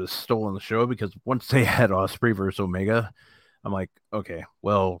saying it would have stolen the show, because once they had Ospreay versus Omega, I'm like, okay,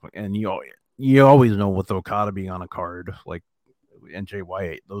 well, and you always know with Okada being on a card, like NJ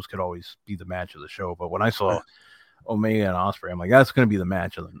White, those could always be the match of the show. But when I saw Omega and Ospreay, I'm like, that's going to be the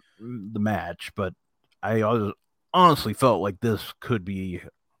match of the match. But I honestly felt like this could be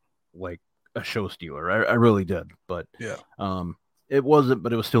like a show stealer. I really did, but yeah, it wasn't,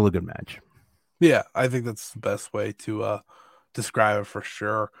 but it was still a good match. Yeah, I think that's the best way to describe it for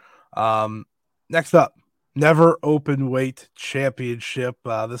sure. Next up, Never Open Weight Championship.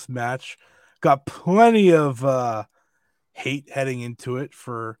 This match got plenty of hate heading into it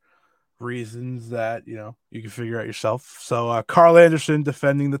for reasons that you can figure out yourself. So Carl Anderson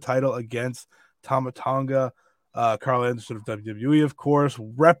defending the title against Tama Tonga. Carl Anderson of WWE, of course,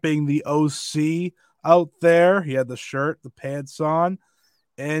 repping the OC out there. He had the shirt, the pants on,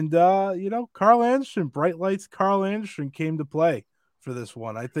 and Carl Anderson, Bright Lights Carl Anderson came to play for this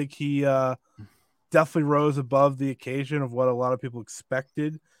one. I think he definitely rose above the occasion of what a lot of people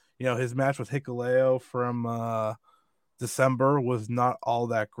expected. His match with Hikuleo from December was not all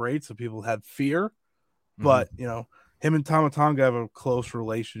that great, so people had fear. But him and Tama Tonga have a close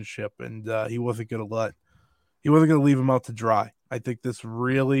relationship, and he wasn't going to leave him out to dry. I think this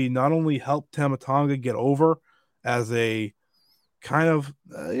really not only helped Tama Tonga get over as a kind of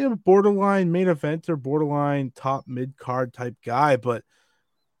borderline main eventer, borderline top mid-card type guy, but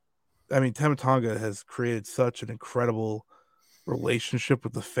I mean, Tama Tonga has created such an incredible relationship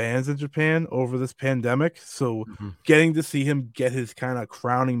with the fans in Japan over this pandemic. So getting to see him get his kind of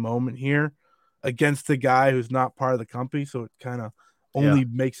crowning moment here against a guy who's not part of the company, so it kind of only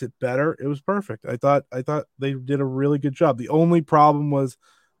makes it better. It was perfect. I thought they did a really good job. The only problem was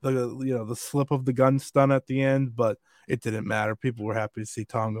the slip of the gun stun at the end, but it didn't matter. People were happy to see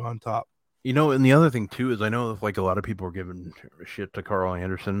Tonga on top. And the other thing too is I know like a lot of people are giving shit to Carl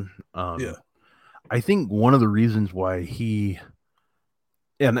Anderson. Yeah. I think one of the reasons why he,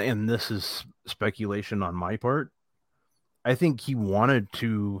 and this is speculation on my part, I think he wanted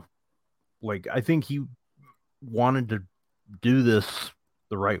to do this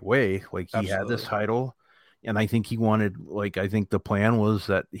the right way. Like he had this title, and I think he wanted, I think the plan was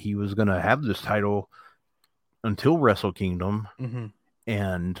that he was going to have this title until Wrestle Kingdom,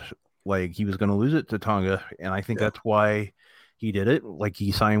 and he was going to lose it to Tonga, and I think that's why he did it. Like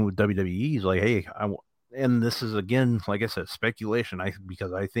he signed with WWE. He's like, hey, and this is again, like I said, speculation.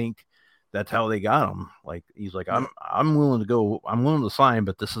 Because I think that's how they got him. Like he's like, I'm willing to go. I'm willing to sign,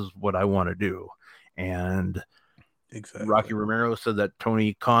 but this is what I want to do. And exactly. Rocky Romero said that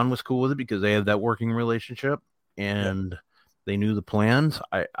Tony Khan was cool with it because they had that working relationship and they knew the plans.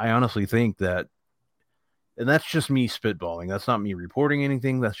 I honestly think that, and that's just me spitballing. That's not me reporting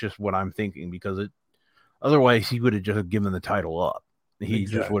anything. That's just what I'm thinking, because otherwise he would have just given the title up. He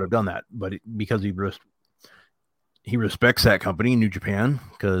just would have done that. But because he respects that company, New Japan,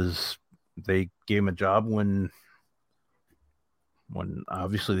 because they gave him a job when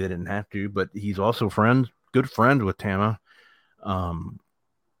obviously they didn't have to, but he's also good friends with Tama.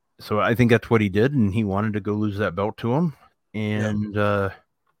 So I think that's what he did, and he wanted to go lose that belt to him. And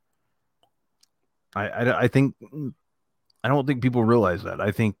I think, I don't think people realize that.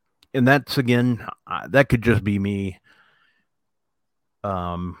 I think, and that's again, that could just be me.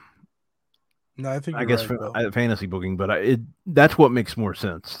 No, I think I guess fantasy booking, but that's what makes more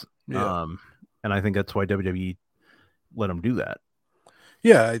sense. Yeah. And I think that's why WWE let him do that.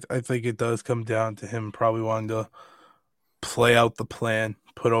 Yeah, I think it does come down to him probably wanting to play out the plan,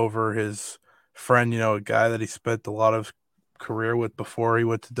 put over his friend, a guy that he spent a lot of career with before he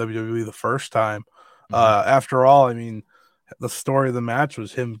went to WWE the first time. After all, I mean, the story of the match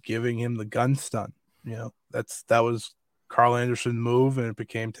was him giving him the gun stun. That was Carl Anderson's move, and it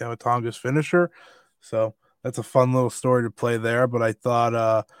became Tama Tonga's finisher. So that's a fun little story to play there. But I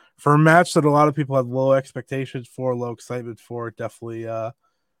thought for a match that a lot of people had low expectations for, low excitement for, it definitely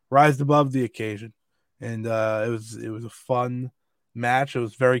rised above the occasion. And it was a fun match. It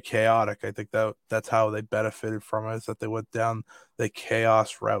was very chaotic. I think that's how they benefited from it, is that they went down the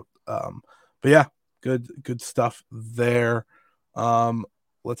chaos route. But yeah, good stuff there.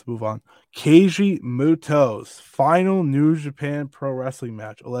 Let's move on. Keiji Muto's final New Japan Pro Wrestling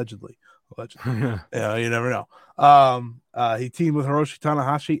match, allegedly. Yeah, you never know. He teamed with Hiroshi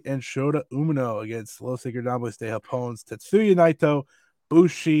Tanahashi and Shota Umino against Los Ingobernables de Japon's Tetsuya Naito,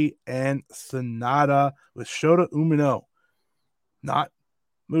 Bushi, and Sanada, with Shota Umino, not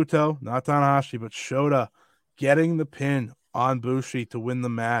Muto, not Tanahashi, but Shota getting the pin on Bushi to win the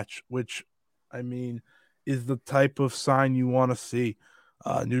match, which, I mean, is the type of sign you want to see.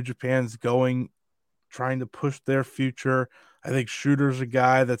 New Japan's trying to push their future. I think Shooter's a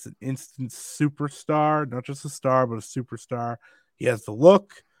guy that's an instant superstar, not just a star, but a superstar. He has the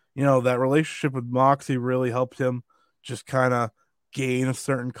look. That relationship with Moxie really helped him just kind of gain a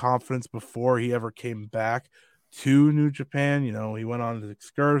certain confidence before he ever came back to New Japan. He went on his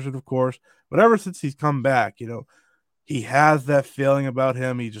excursion, of course, but ever since he's come back, he has that feeling about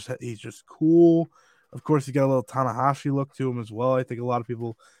him. He's just cool. Of course, he got a little Tanahashi look to him as well. I think a lot of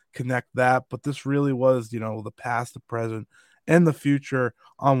people connect that, but this really was, the past, the present, and the future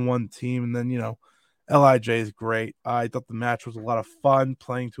on one team. And then, LIJ is great. I thought the match was a lot of fun,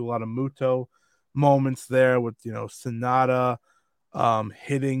 playing to a lot of Muto moments there with, Sanada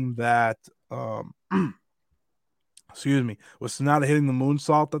hitting that, with Sanada hitting the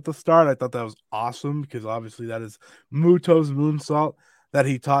moonsault at the start. I thought that was awesome, because obviously that is Muto's moonsault that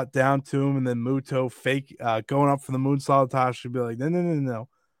he taught down to him, and then Muto fake going up for the moonsault. Tosh should be like, no.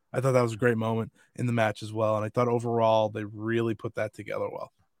 I thought that was a great moment in the match as well, and I thought overall they really put that together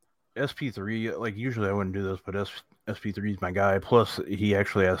well. SP3, usually I wouldn't do this, but SP3 is my guy. Plus, he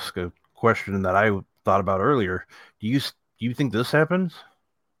actually asked a question that I thought about earlier. Do you think this happens?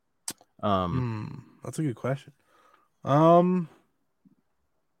 That's a good question. So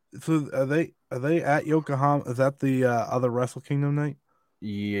are they at Yokohama? Is that the other Wrestle Kingdom night?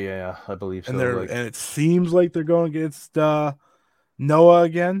 Yeah, I believe so. And it seems like they're going against Noah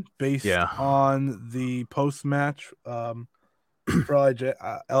again, based on the post match for LIJ.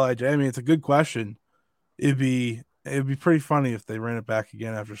 I mean, it's a good question. It'd be pretty funny if they ran it back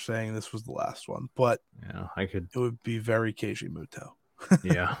again after saying this was the last one. But it would be very Keiji Muto.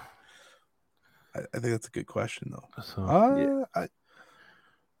 Yeah. I think that's a good question, though. So,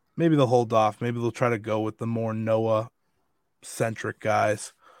 maybe they'll hold off. Maybe they'll try to go with the more Noah-centric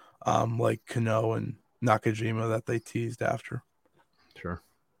guys. like Kano and Nakajima that they teased after. Sure.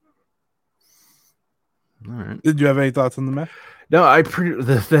 All right. Did you have any thoughts on the match? No,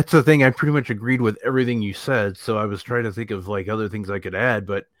 that's the thing. I pretty much agreed with everything you said. So I was trying to think of like other things I could add,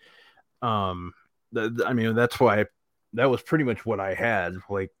 but I mean, that's why that was pretty much what I had,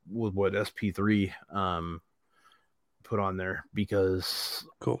 like with what SP3 put on there, because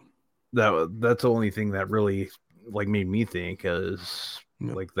cool. That's the only thing that really like made me think is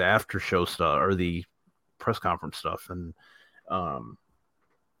like the after show stuff or the press conference stuff, and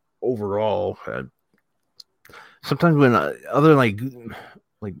overall. Sometimes when other like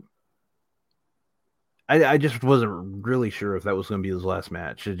I just wasn't really sure if that was going to be his last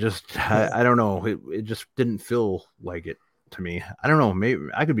match. It just I don't know. It just didn't feel like it to me. I don't know. Maybe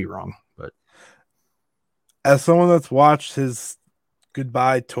I could be wrong, but as someone that's watched his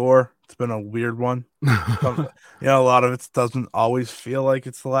goodbye tour, it's been a weird one. A lot of it doesn't always feel like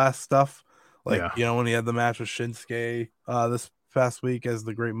it's the last stuff. Like when he had the match with Shinsuke this past week as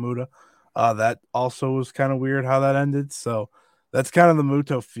the Great Muta. That also was kind of weird how that ended. So that's kind of the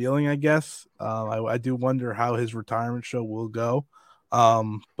Muto feeling, I guess. I do wonder how his retirement show will go.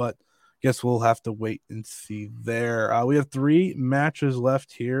 But I guess we'll have to wait and see there. We have 3 matches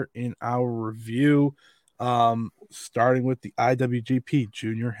left here in our review. Starting with the IWGP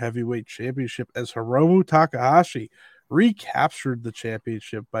Junior Heavyweight Championship, as Hiromu Takahashi recaptured the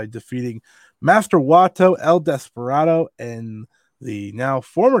championship by defeating Master Wato, El Desperado, and the now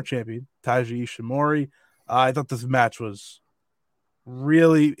former champion Taiji Ishimori. I thought this match was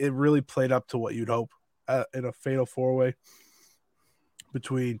really played up to what you'd hope in a fatal 4-way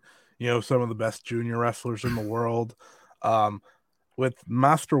between some of the best junior wrestlers in the world, with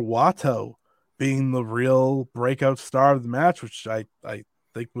Master Wato being the real breakout star of the match, which I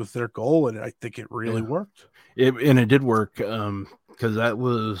think was their goal, and I think it really worked. It did work, because that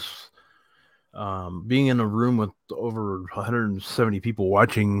was being in a room with over 170 people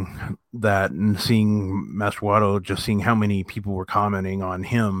watching that and seeing Master Wato, just seeing how many people were commenting on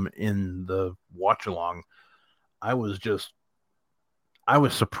him in the watch along. I was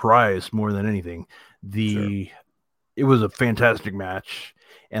surprised more than anything. It was a fantastic match,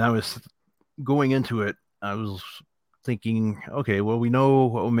 and I was going into it. I was thinking, okay, well, we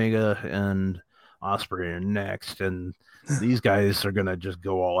know Omega and Ospreay are next, and these guys are gonna just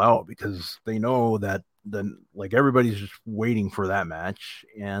go all out because they know that like everybody's just waiting for that match,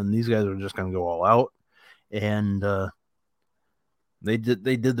 and these guys are just gonna go all out, and they did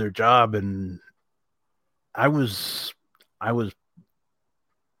their job, and I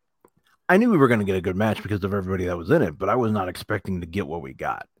knew we were going to get a good match because of everybody that was in it, but I was not expecting to get what we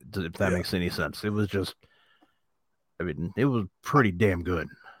got, if that makes any sense. It was just, it was pretty damn good.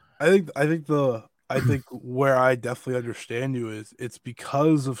 I think where I definitely understand you is it's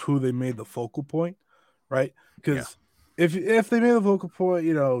because of who they made the focal point, right? Because if they made the focal point,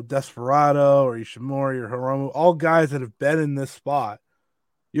 Desperado or Ishimori or Hiromu, all guys that have been in this spot,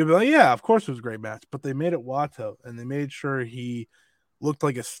 you'd be like, yeah, of course it was a great match, but they made it Wato, and they made sure he looked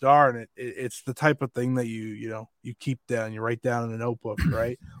like a star, and it's the type of thing that you keep down, you write down in a notebook,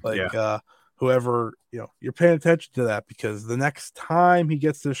 right? Like whoever, you're paying attention to that, because the next time he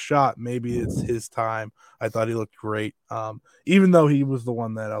gets this shot, maybe it's his time. I thought he looked great, even though he was the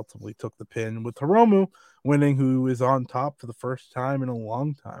one that ultimately took the pin, with Hiromu winning, who is on top for the first time in a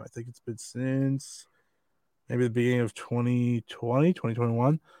long time. I think it's been since maybe the beginning of 2020,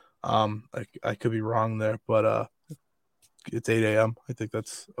 2021. I could be wrong there, but it's 8 a.m. I think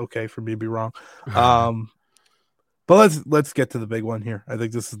that's okay for me to be wrong. But let's get to the big one here. I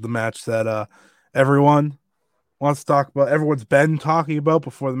think this is the match that everyone wants to talk about. Everyone's been talking about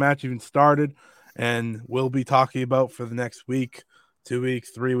before the match even started, and will be talking about for the next week, 2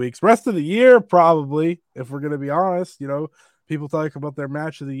 weeks, 3 weeks, rest of the year, probably, if we're going to be honest. People talk about their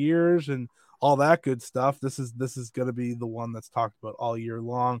match of the years and all that good stuff. This is going to be the one that's talked about all year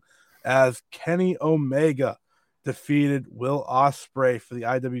long, as Kenny Omega defeated Will Ospreay for the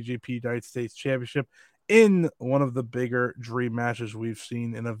IWGP United States Championship in one of the bigger dream matches we've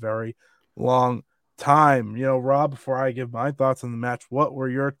seen in a very long time. Rob, before I give my thoughts on the match, what were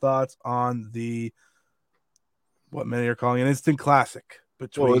your thoughts on what many are calling an instant classic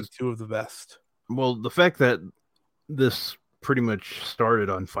between two of the best? Well, the fact that this pretty much started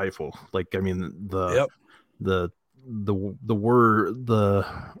on Fightful, the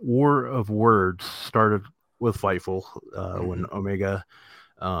war of words started with Fightful when Omega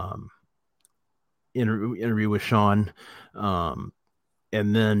interview with Sean, and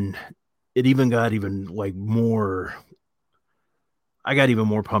then it even got more. I got even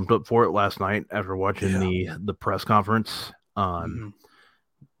more pumped up for it last night after watching the press conference.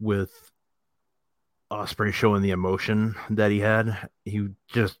 with Ospreay showing the emotion that he had.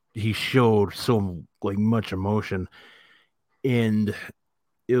 He showed so like much emotion, and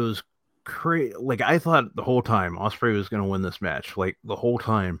it was crazy. Like I thought the whole time Ospreay was going to win this match, like the whole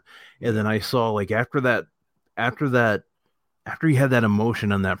time, and then I saw like after he had that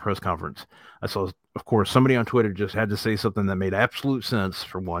emotion on that press conference, I saw, of course, somebody on Twitter just had to say something that made absolute sense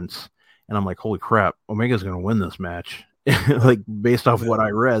for once. And I'm like, holy crap, Omega's going to win this match. Like based off what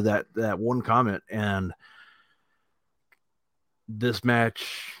I read, that one comment. And this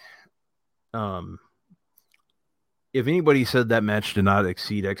match, if anybody said that match did not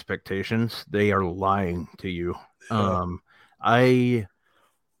exceed expectations, they are lying to you. Yeah. I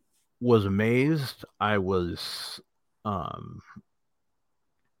was amazed. I'm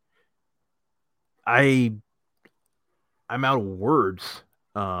out of words.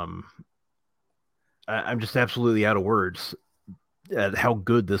 I'm just absolutely out of words at how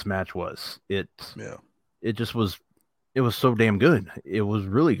good this match was. It was so damn good. It was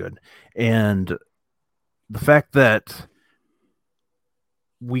really good. And the fact that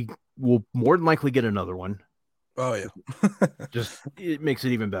we will more than likely get another one. Oh yeah. Just it makes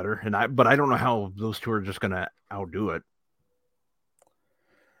it even better. But I don't know how those two are just going to outdo it.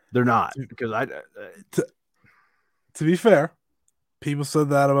 They're not, because to be fair, people said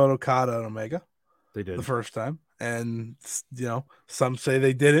that about Okada and Omega. They did the first time, and some say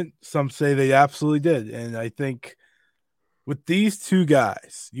they didn't, some say they absolutely did. And I think with these two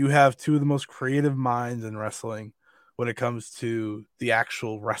guys, you have two of the most creative minds in wrestling when it comes to the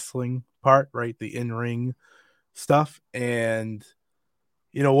actual wrestling part, right? The in-ring stuff. And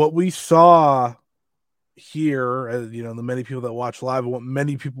what we saw here, the many people that watch live, and what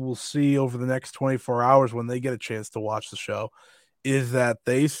many people will see over the next 24 hours when they get a chance to watch the show, is that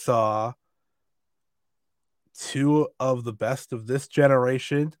they saw two of the best of this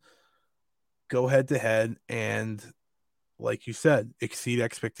generation go head to head and, like you said, exceed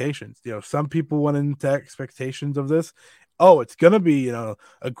expectations. Some people went into expectations of this. Oh, it's going to be, a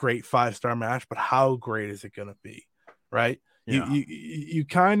great 5-star match, but how great is it going to be? Right. Yeah. You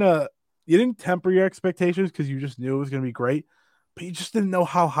kind of, you didn't temper your expectations because you just knew it was going to be great, but you just didn't know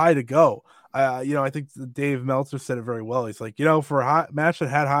how high to go. I think Dave Meltzer said it very well. He's like, for a match that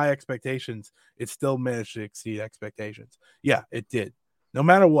had high expectations, it still managed to exceed expectations. Yeah, it did. No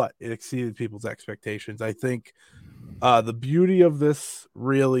matter what, it exceeded people's expectations. I think the beauty of this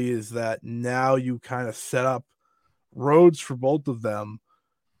really is that now you kind of set up roads for both of them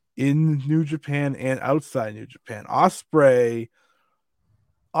in New Japan and outside New Japan. Ospreay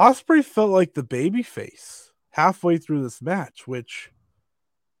felt like the babyface halfway through this match, which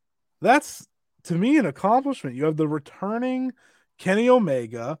that's, to me, an accomplishment. You have the returning Kenny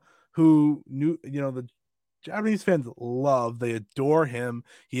Omega, who the Japanese fans love. They adore him.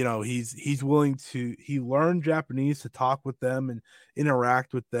 He's willing to, he learned Japanese to talk with them and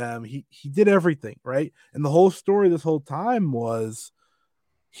interact with them. He did everything, right? And the whole story this whole time was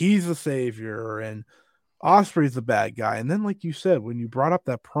he's the savior and Ospreay's the bad guy. And then, like you said, when you brought up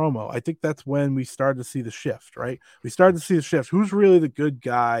that promo, I think that's when we started to see the shift, right? We started to see the shift. Who's really the good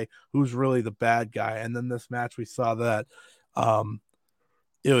guy? Who's really the bad guy? And then this match, we saw that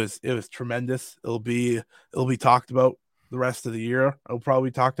it was tremendous. It'll be talked about the rest of the year. It'll probably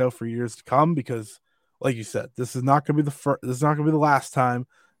be talked about for years to come because, like you said, this is not going to be this is not going to be the last time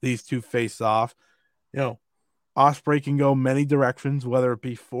these two face off. Ospreay can go many directions, whether it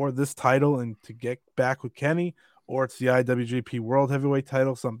be for this title and to get back with Kenny, or it's the IWGP World Heavyweight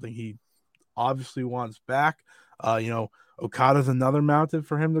title, something he obviously wants back. Okada's another mountain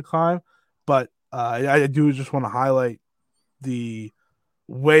for him to climb. But I do just want to highlight the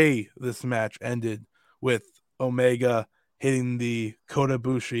way this match ended with Omega hitting the Kota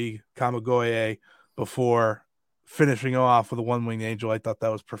Ibushi Kamigoye before finishing off with a one-winged angel. I thought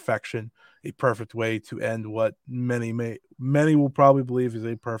that was perfection, a perfect way to end what many will probably believe is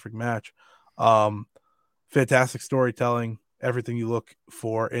a perfect match. Fantastic storytelling, everything you look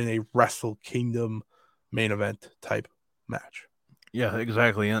for in a Wrestle Kingdom main event type match. Yeah,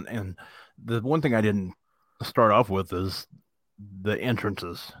 exactly. And the one thing I didn't start off with is the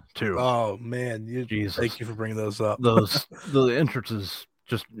entrances too. Oh man, Jesus. Thank you for bringing those up. The entrances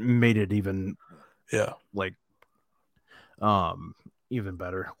just made it even even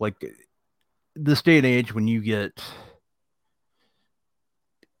better. Like this day and age, when you get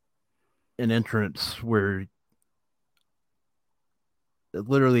an entrance where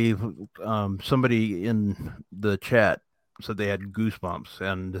literally somebody in the chat said they had goosebumps,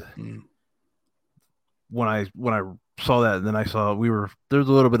 and when I saw that, and then I saw there's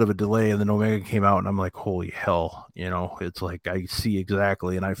a little bit of a delay, and then Omega came out, and I'm like, holy hell, it's like I see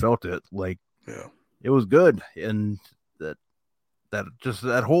exactly, and I felt it, like, yeah, it was good, and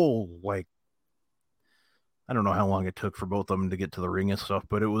that whole, like, I don't know how long it took for both of them to get to the ring and stuff,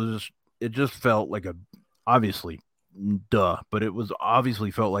 but it just felt like obviously, but it was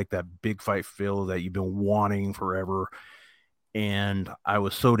obviously felt like that big fight feel that you've been wanting forever. And I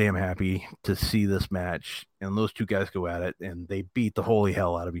was so damn happy to see this match and those two guys go at it, and they beat the holy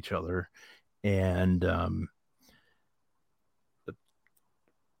hell out of each other. And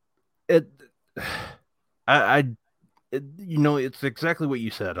it's exactly what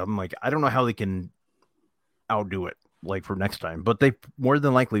you said. I'm like, I don't know how they can outdo it, like, for next time, but they more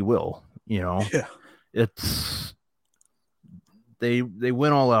than likely will. Yeah. It's they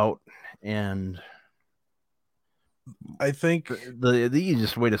went all out, and I think the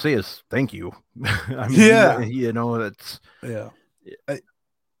easiest way to say is thank you. I mean, that's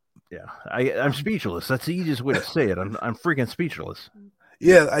I'm speechless. That's the easiest way to say it. I'm freaking speechless.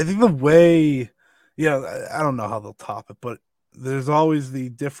 Yeah, I think the way, I don't know how they'll top it, but there's always the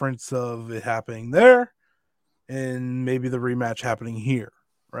difference of it happening there and maybe the rematch happening here,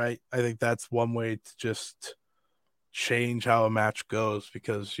 right? I think that's one way to just change how a match goes,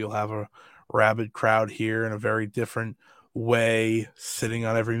 because you'll have a rabid crowd here in a very different way, sitting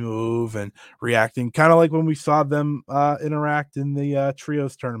on every move and reacting, kind of like when we saw them interact in the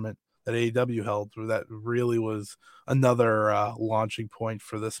trios tournament that AEW held, where that really was another launching point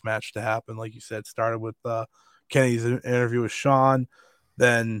for this match to happen. Like you said, started with Kenny's interview with Sean,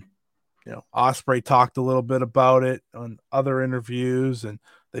 then Ospreay talked a little bit about it on other interviews, and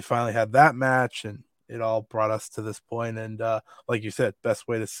they finally had that match, and it all brought us to this point. And like you said, best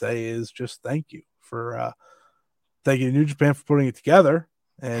way to say is just thank you to New Japan for putting it together,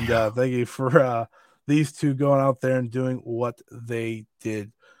 and thank you for these two going out there and doing what they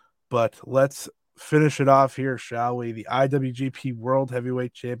did. But let's finish it off here, shall we? The IWGP World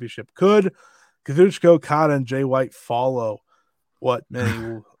Heavyweight Championship. Could Kazuchika Okada and Jay White follow what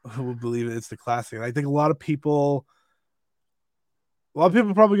many will believe it's the classic? And I think a lot of people are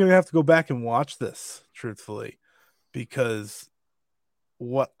probably going to have to go back and watch this, truthfully, because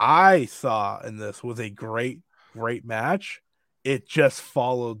what I saw in this was a great match. It just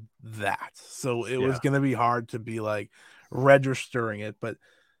followed that. So it was going to be hard to be like registering it. But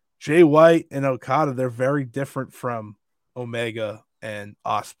Jay White and Okada, they're very different from Omega and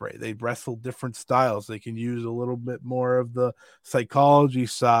Ospreay. They wrestle different styles. They can use a little bit more of the psychology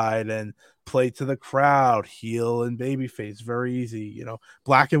side and play to the crowd, heel and babyface, very easy.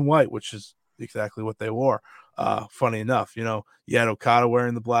 Black and white, which is exactly what they wore. Funny enough, you had Okada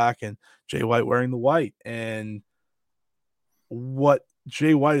wearing the black and Jay White wearing the white. And what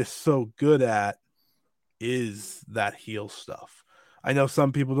Jay White is so good at is that heel stuff. I know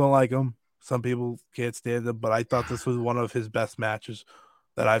some people don't like him. Some people can't stand him, but I thought this was one of his best matches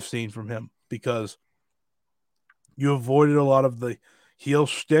that I've seen from him, because you avoided a lot of the heel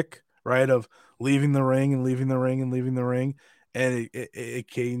shtick, right, of leaving the ring and leaving the ring and leaving the ring. And it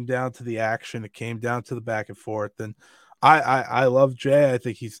came down to the action. It came down to the back and forth. And I love Jay. I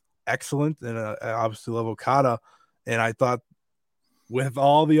think he's excellent. And I obviously love Okada. And I thought, with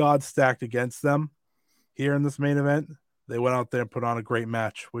all the odds stacked against them here in this main event, they went out there and put on a great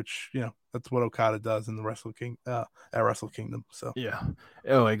match, which, that's what Okada does in the at Wrestle Kingdom. So yeah,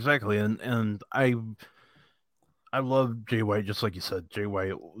 oh, exactly. And I love Jay White, just like you said. Jay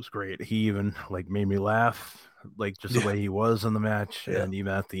White was great. He even made me laugh, just the way he was in the match, and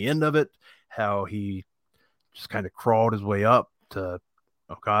even at the end of it, how he just kind of crawled his way up to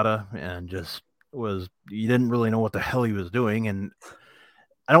Okada and just you didn't really know what the hell he was doing. And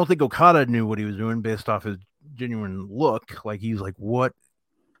I don't think Okada knew what he was doing based off his genuine look. He's like, what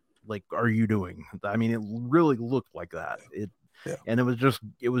are you doing? I mean, it really looked like that. And it was just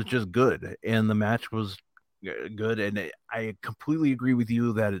good, and the match was good. And I completely agree with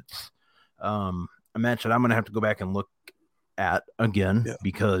you that it's a match that I'm gonna have to go back and look at again,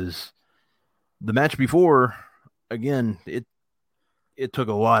 because the match before, again, it took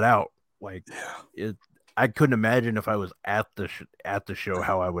a lot out. I couldn't imagine if I was at the show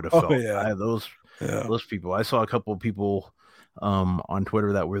how I would have felt. Those people, I saw a couple of people on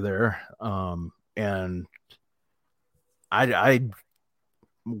Twitter that were there, and I'm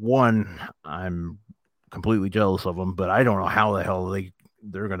completely jealous of them, but I don't know how the hell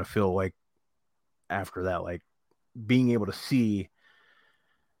they're gonna feel after that, being able to see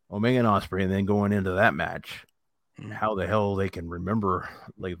Omega and Ospreay and then going into that match, how the hell they can remember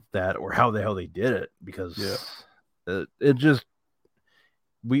that, or how the hell they did it, because it just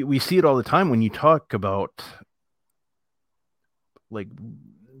we see it all the time when you talk about like,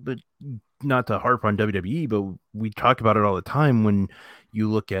 but not to harp on WWE, but we talk about it all the time when you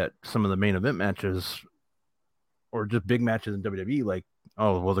look at some of the main event matches or just big matches in WWE, like,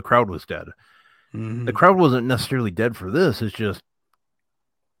 oh, well, the crowd was dead. Mm-hmm. The crowd wasn't necessarily dead for this. It's just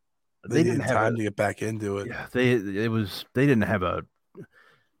they didn't have time to get back into it. Yeah, they didn't have a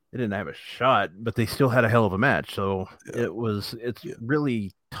shot, but they still had a hell of a match. So it's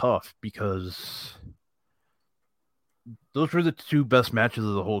really tough because those were the two best matches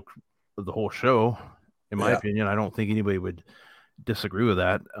of the whole show, in my opinion. I don't think anybody would disagree with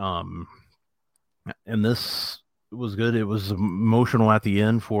that. And this was good. It was emotional at the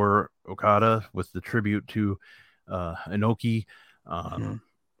end for Okada with the tribute to Inoki.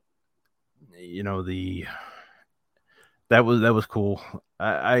 You know, that was cool.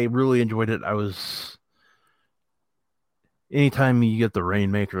 I really enjoyed it. Anytime you get the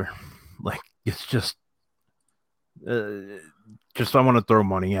Rainmaker, like, it's just I want to throw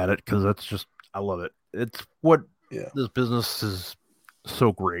money at it because I love it. It's what this business is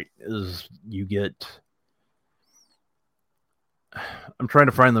so great is you get. I'm trying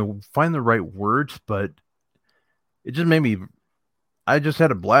to find the right words, but it just made me. I just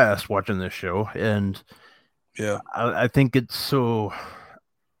had a blast watching this show, and I think it's so.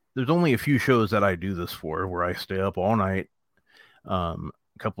 There's only a few shows that I do this for where I stay up all night, a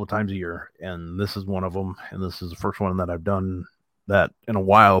couple of times a year, and this is one of them. And this is the first one that I've done that in a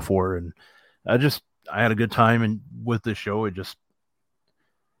while for, and I had a good time. And with this show,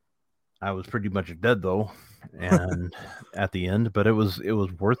 I was pretty much dead though, and at the end, but it was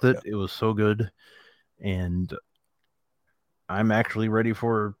worth it. It was so good, and I'm actually ready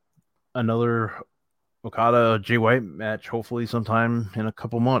for another Okada Jay White match, hopefully sometime in a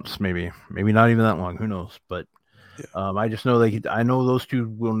couple months, maybe not even that long. Who knows? But I just know I know those two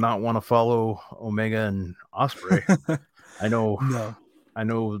will not want to follow Omega and Ospreay. I know. No. I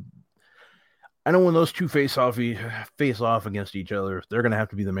know when those two face off against each other, they're going to have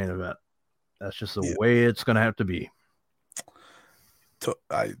to be the main event. That's just the way it's going to have to be.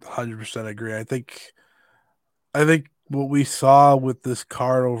 I 100% agree. I think what we saw with this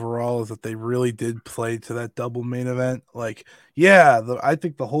card overall is that they really did play to that double main event. Like, I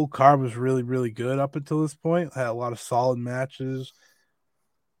think the whole card was really, really good up until this point. Had a lot of solid matches,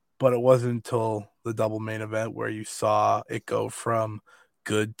 but it wasn't until the double main event where you saw it go from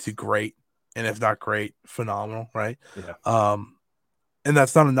good to great, and if not great, phenomenal, right? Yeah. And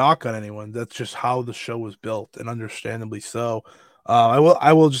that's not a knock on anyone. That's just how the show was built, and understandably so. I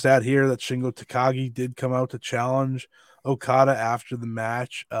will just add here that Shingo Takagi did come out to challenge Okada after the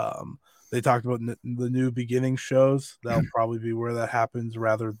match. They talked about the New Beginning shows. That'll probably be where that happens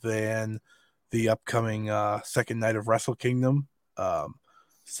rather than the upcoming second night of Wrestle Kingdom.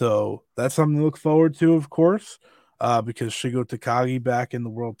 So that's something to look forward to, of course, because Shingo Takagi back in the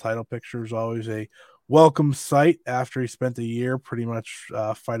world title picture is always a welcome sight after he spent a year pretty much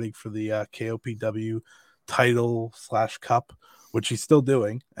fighting for the KOPW title / cup, which he's still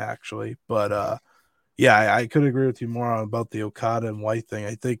doing, actually. But I could agree with you more about the Okada and White thing.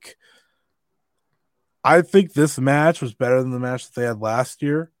 I think this match was better than the match that they had last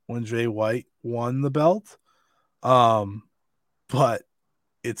year when Jay White won the belt. But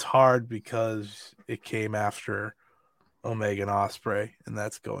it's hard because it came after Omega and Ospreay, and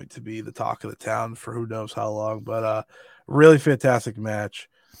that's going to be the talk of the town for who knows how long. But really fantastic match.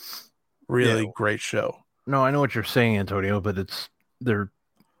 Really great show. No, I know what you're saying, Antonio, but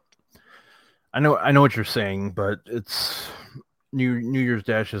I know what you're saying, but it's New Year's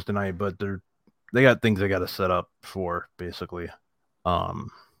Dash is tonight, but they got things they got to set up for, basically. I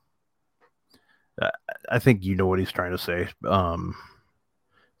think you know what he's trying to say.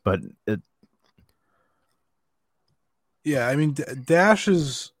 But it. Yeah, I mean, Dash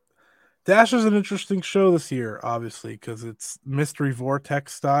is an interesting show this year, obviously, because it's Mystery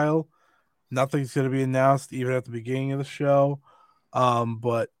Vortex style. Nothing's going to be announced even at the beginning of the show.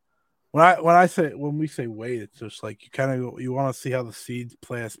 But when we say wait, it's just like you want to see how the seeds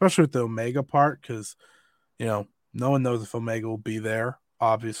play, especially with the Omega part, because no one knows if Omega will be there.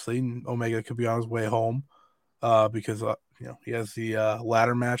 Obviously, Omega could be on his way home, because he has the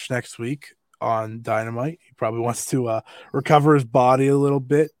ladder match next week on Dynamite. He probably wants to recover his body a little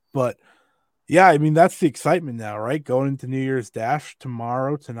bit, but yeah, I mean, that's the excitement now, right? Going into New Year's Dash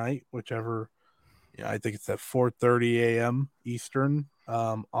tonight, whichever. I think it's at 4:30 a.m. Eastern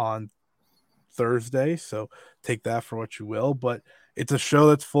on Thursday. So take that for what you will. But it's a show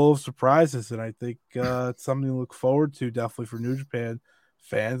that's full of surprises, and I think it's something to look forward to, definitely for New Japan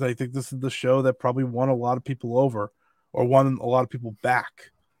fans. I think this is the show that probably won a lot of people over, or won a lot of people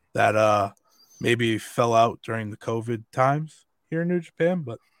back that maybe fell out during the COVID times. here in New Japan,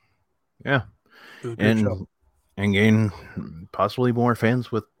 but yeah, it was a good show. And gain possibly more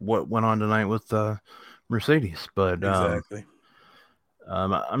fans with what went on tonight with Mercedes. But exactly.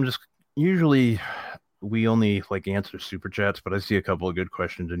 I'm just usually we only like answer super chats, but I see a couple of good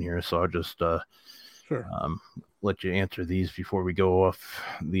questions in here, so I'll just sure let you answer these before we go off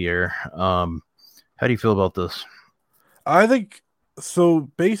the air. How do you feel about this? I think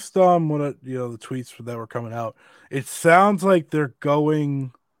so. Based on what the tweets that were coming out, it sounds like they're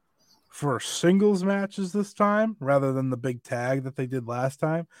going for singles matches this time rather than the big tag that they did last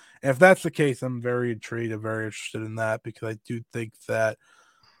time. And if that's the case, I'm very intrigued and very interested in that, because I do think that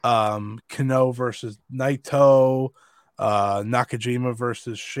Kano versus Naito, Nakajima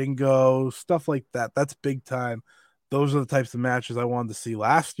versus Shingo, stuff like that, that's big time. Those are the types of matches I wanted to see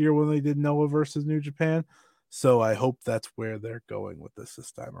last year when they did Noah versus New Japan. So I hope that's where they're going with this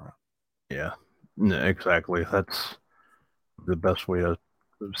time around. Yeah, exactly. That's the best way to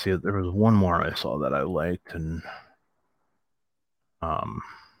see it. There was one more I saw that I liked, and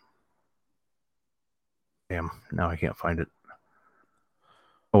damn, now I can't find it.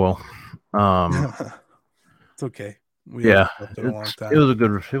 Oh well. It's okay. It was a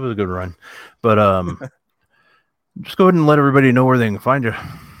good run. But just go ahead and let everybody know where they can find you.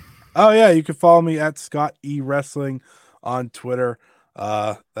 Oh yeah, you can follow me at Scott E Wrestling on Twitter.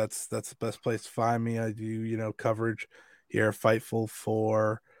 That's the best place to find me. I do coverage here at Fightful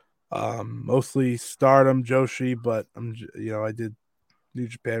for mostly Stardom, Joshi, but I did New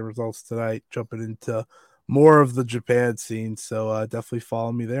Japan results tonight, jumping into more of the Japan scene. So definitely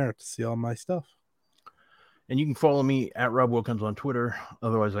follow me there to see all my stuff. And you can follow me at Rob Wilkins on Twitter.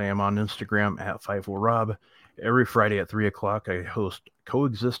 Otherwise, I am on Instagram at FightfulRob. Every Friday at 3:00, I host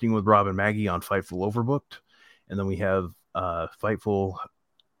Coexisting with Rob and Maggie on Fightful Overbooked. And then we have Fightful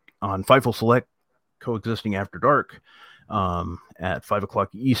on Fightful Select, Coexisting After Dark at 5:00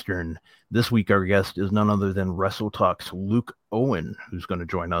 Eastern. This week, our guest is none other than Wrestle Talk's Luke Owen, who's going to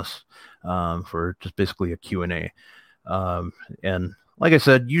join us for just basically a Q&A. And like I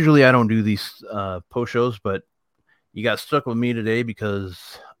said, usually I don't do these post shows, but you got stuck with me today because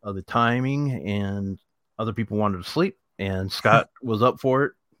of the timing, and other people wanted to sleep, and Scott was up for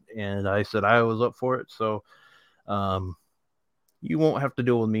it, and I said I was up for it. So you won't have to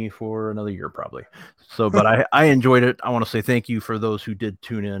deal with me for another year probably. So, but I enjoyed it. I want to say thank you for those who did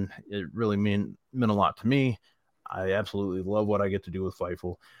tune in. It really meant a lot to me. I absolutely love what I get to do with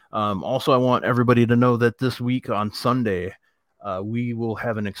Fightful. Also, I want everybody to know that this week on Sunday, we will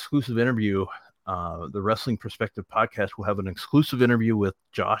have an exclusive interview. The Wrestling Perspective podcast will have an exclusive interview with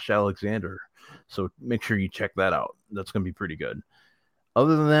Josh Alexander. So make sure you check that out. That's going to be pretty good.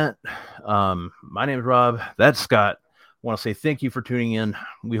 Other than that, my name is Rob. That's Scott. I want to say thank you for tuning in.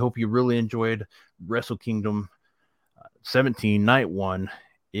 We hope you really enjoyed Wrestle Kingdom 17 Night 1.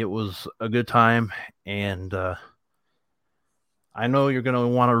 It was a good time, and I know you're going to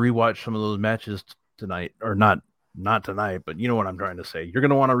want to rewatch some of those matches tonight, or not tonight, but you know what I'm trying to say. You're going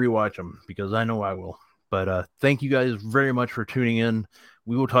to want to rewatch them, because I know I will. But thank you guys very much for tuning in.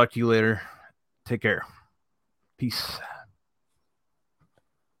 We will talk to you later. Take care. Peace.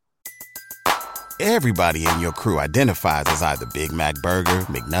 Everybody in your crew identifies as either Big Mac Burger,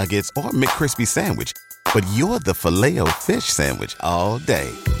 McNuggets, or McCrispy Sandwich. But you're the Filet-O-Fish Sandwich all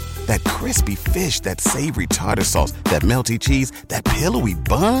day. That crispy fish, that savory tartar sauce, that melty cheese, that pillowy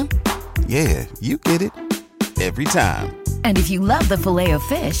bun. Yeah, you get it. Every time. And if you love the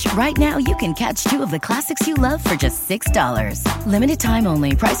Filet-O-Fish, right now you can catch two of the classics you love for just $6. Limited time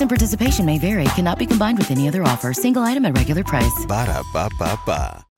only. Price and participation may vary. Cannot be combined with any other offer. Single item at regular price. Ba-da-ba-ba-ba.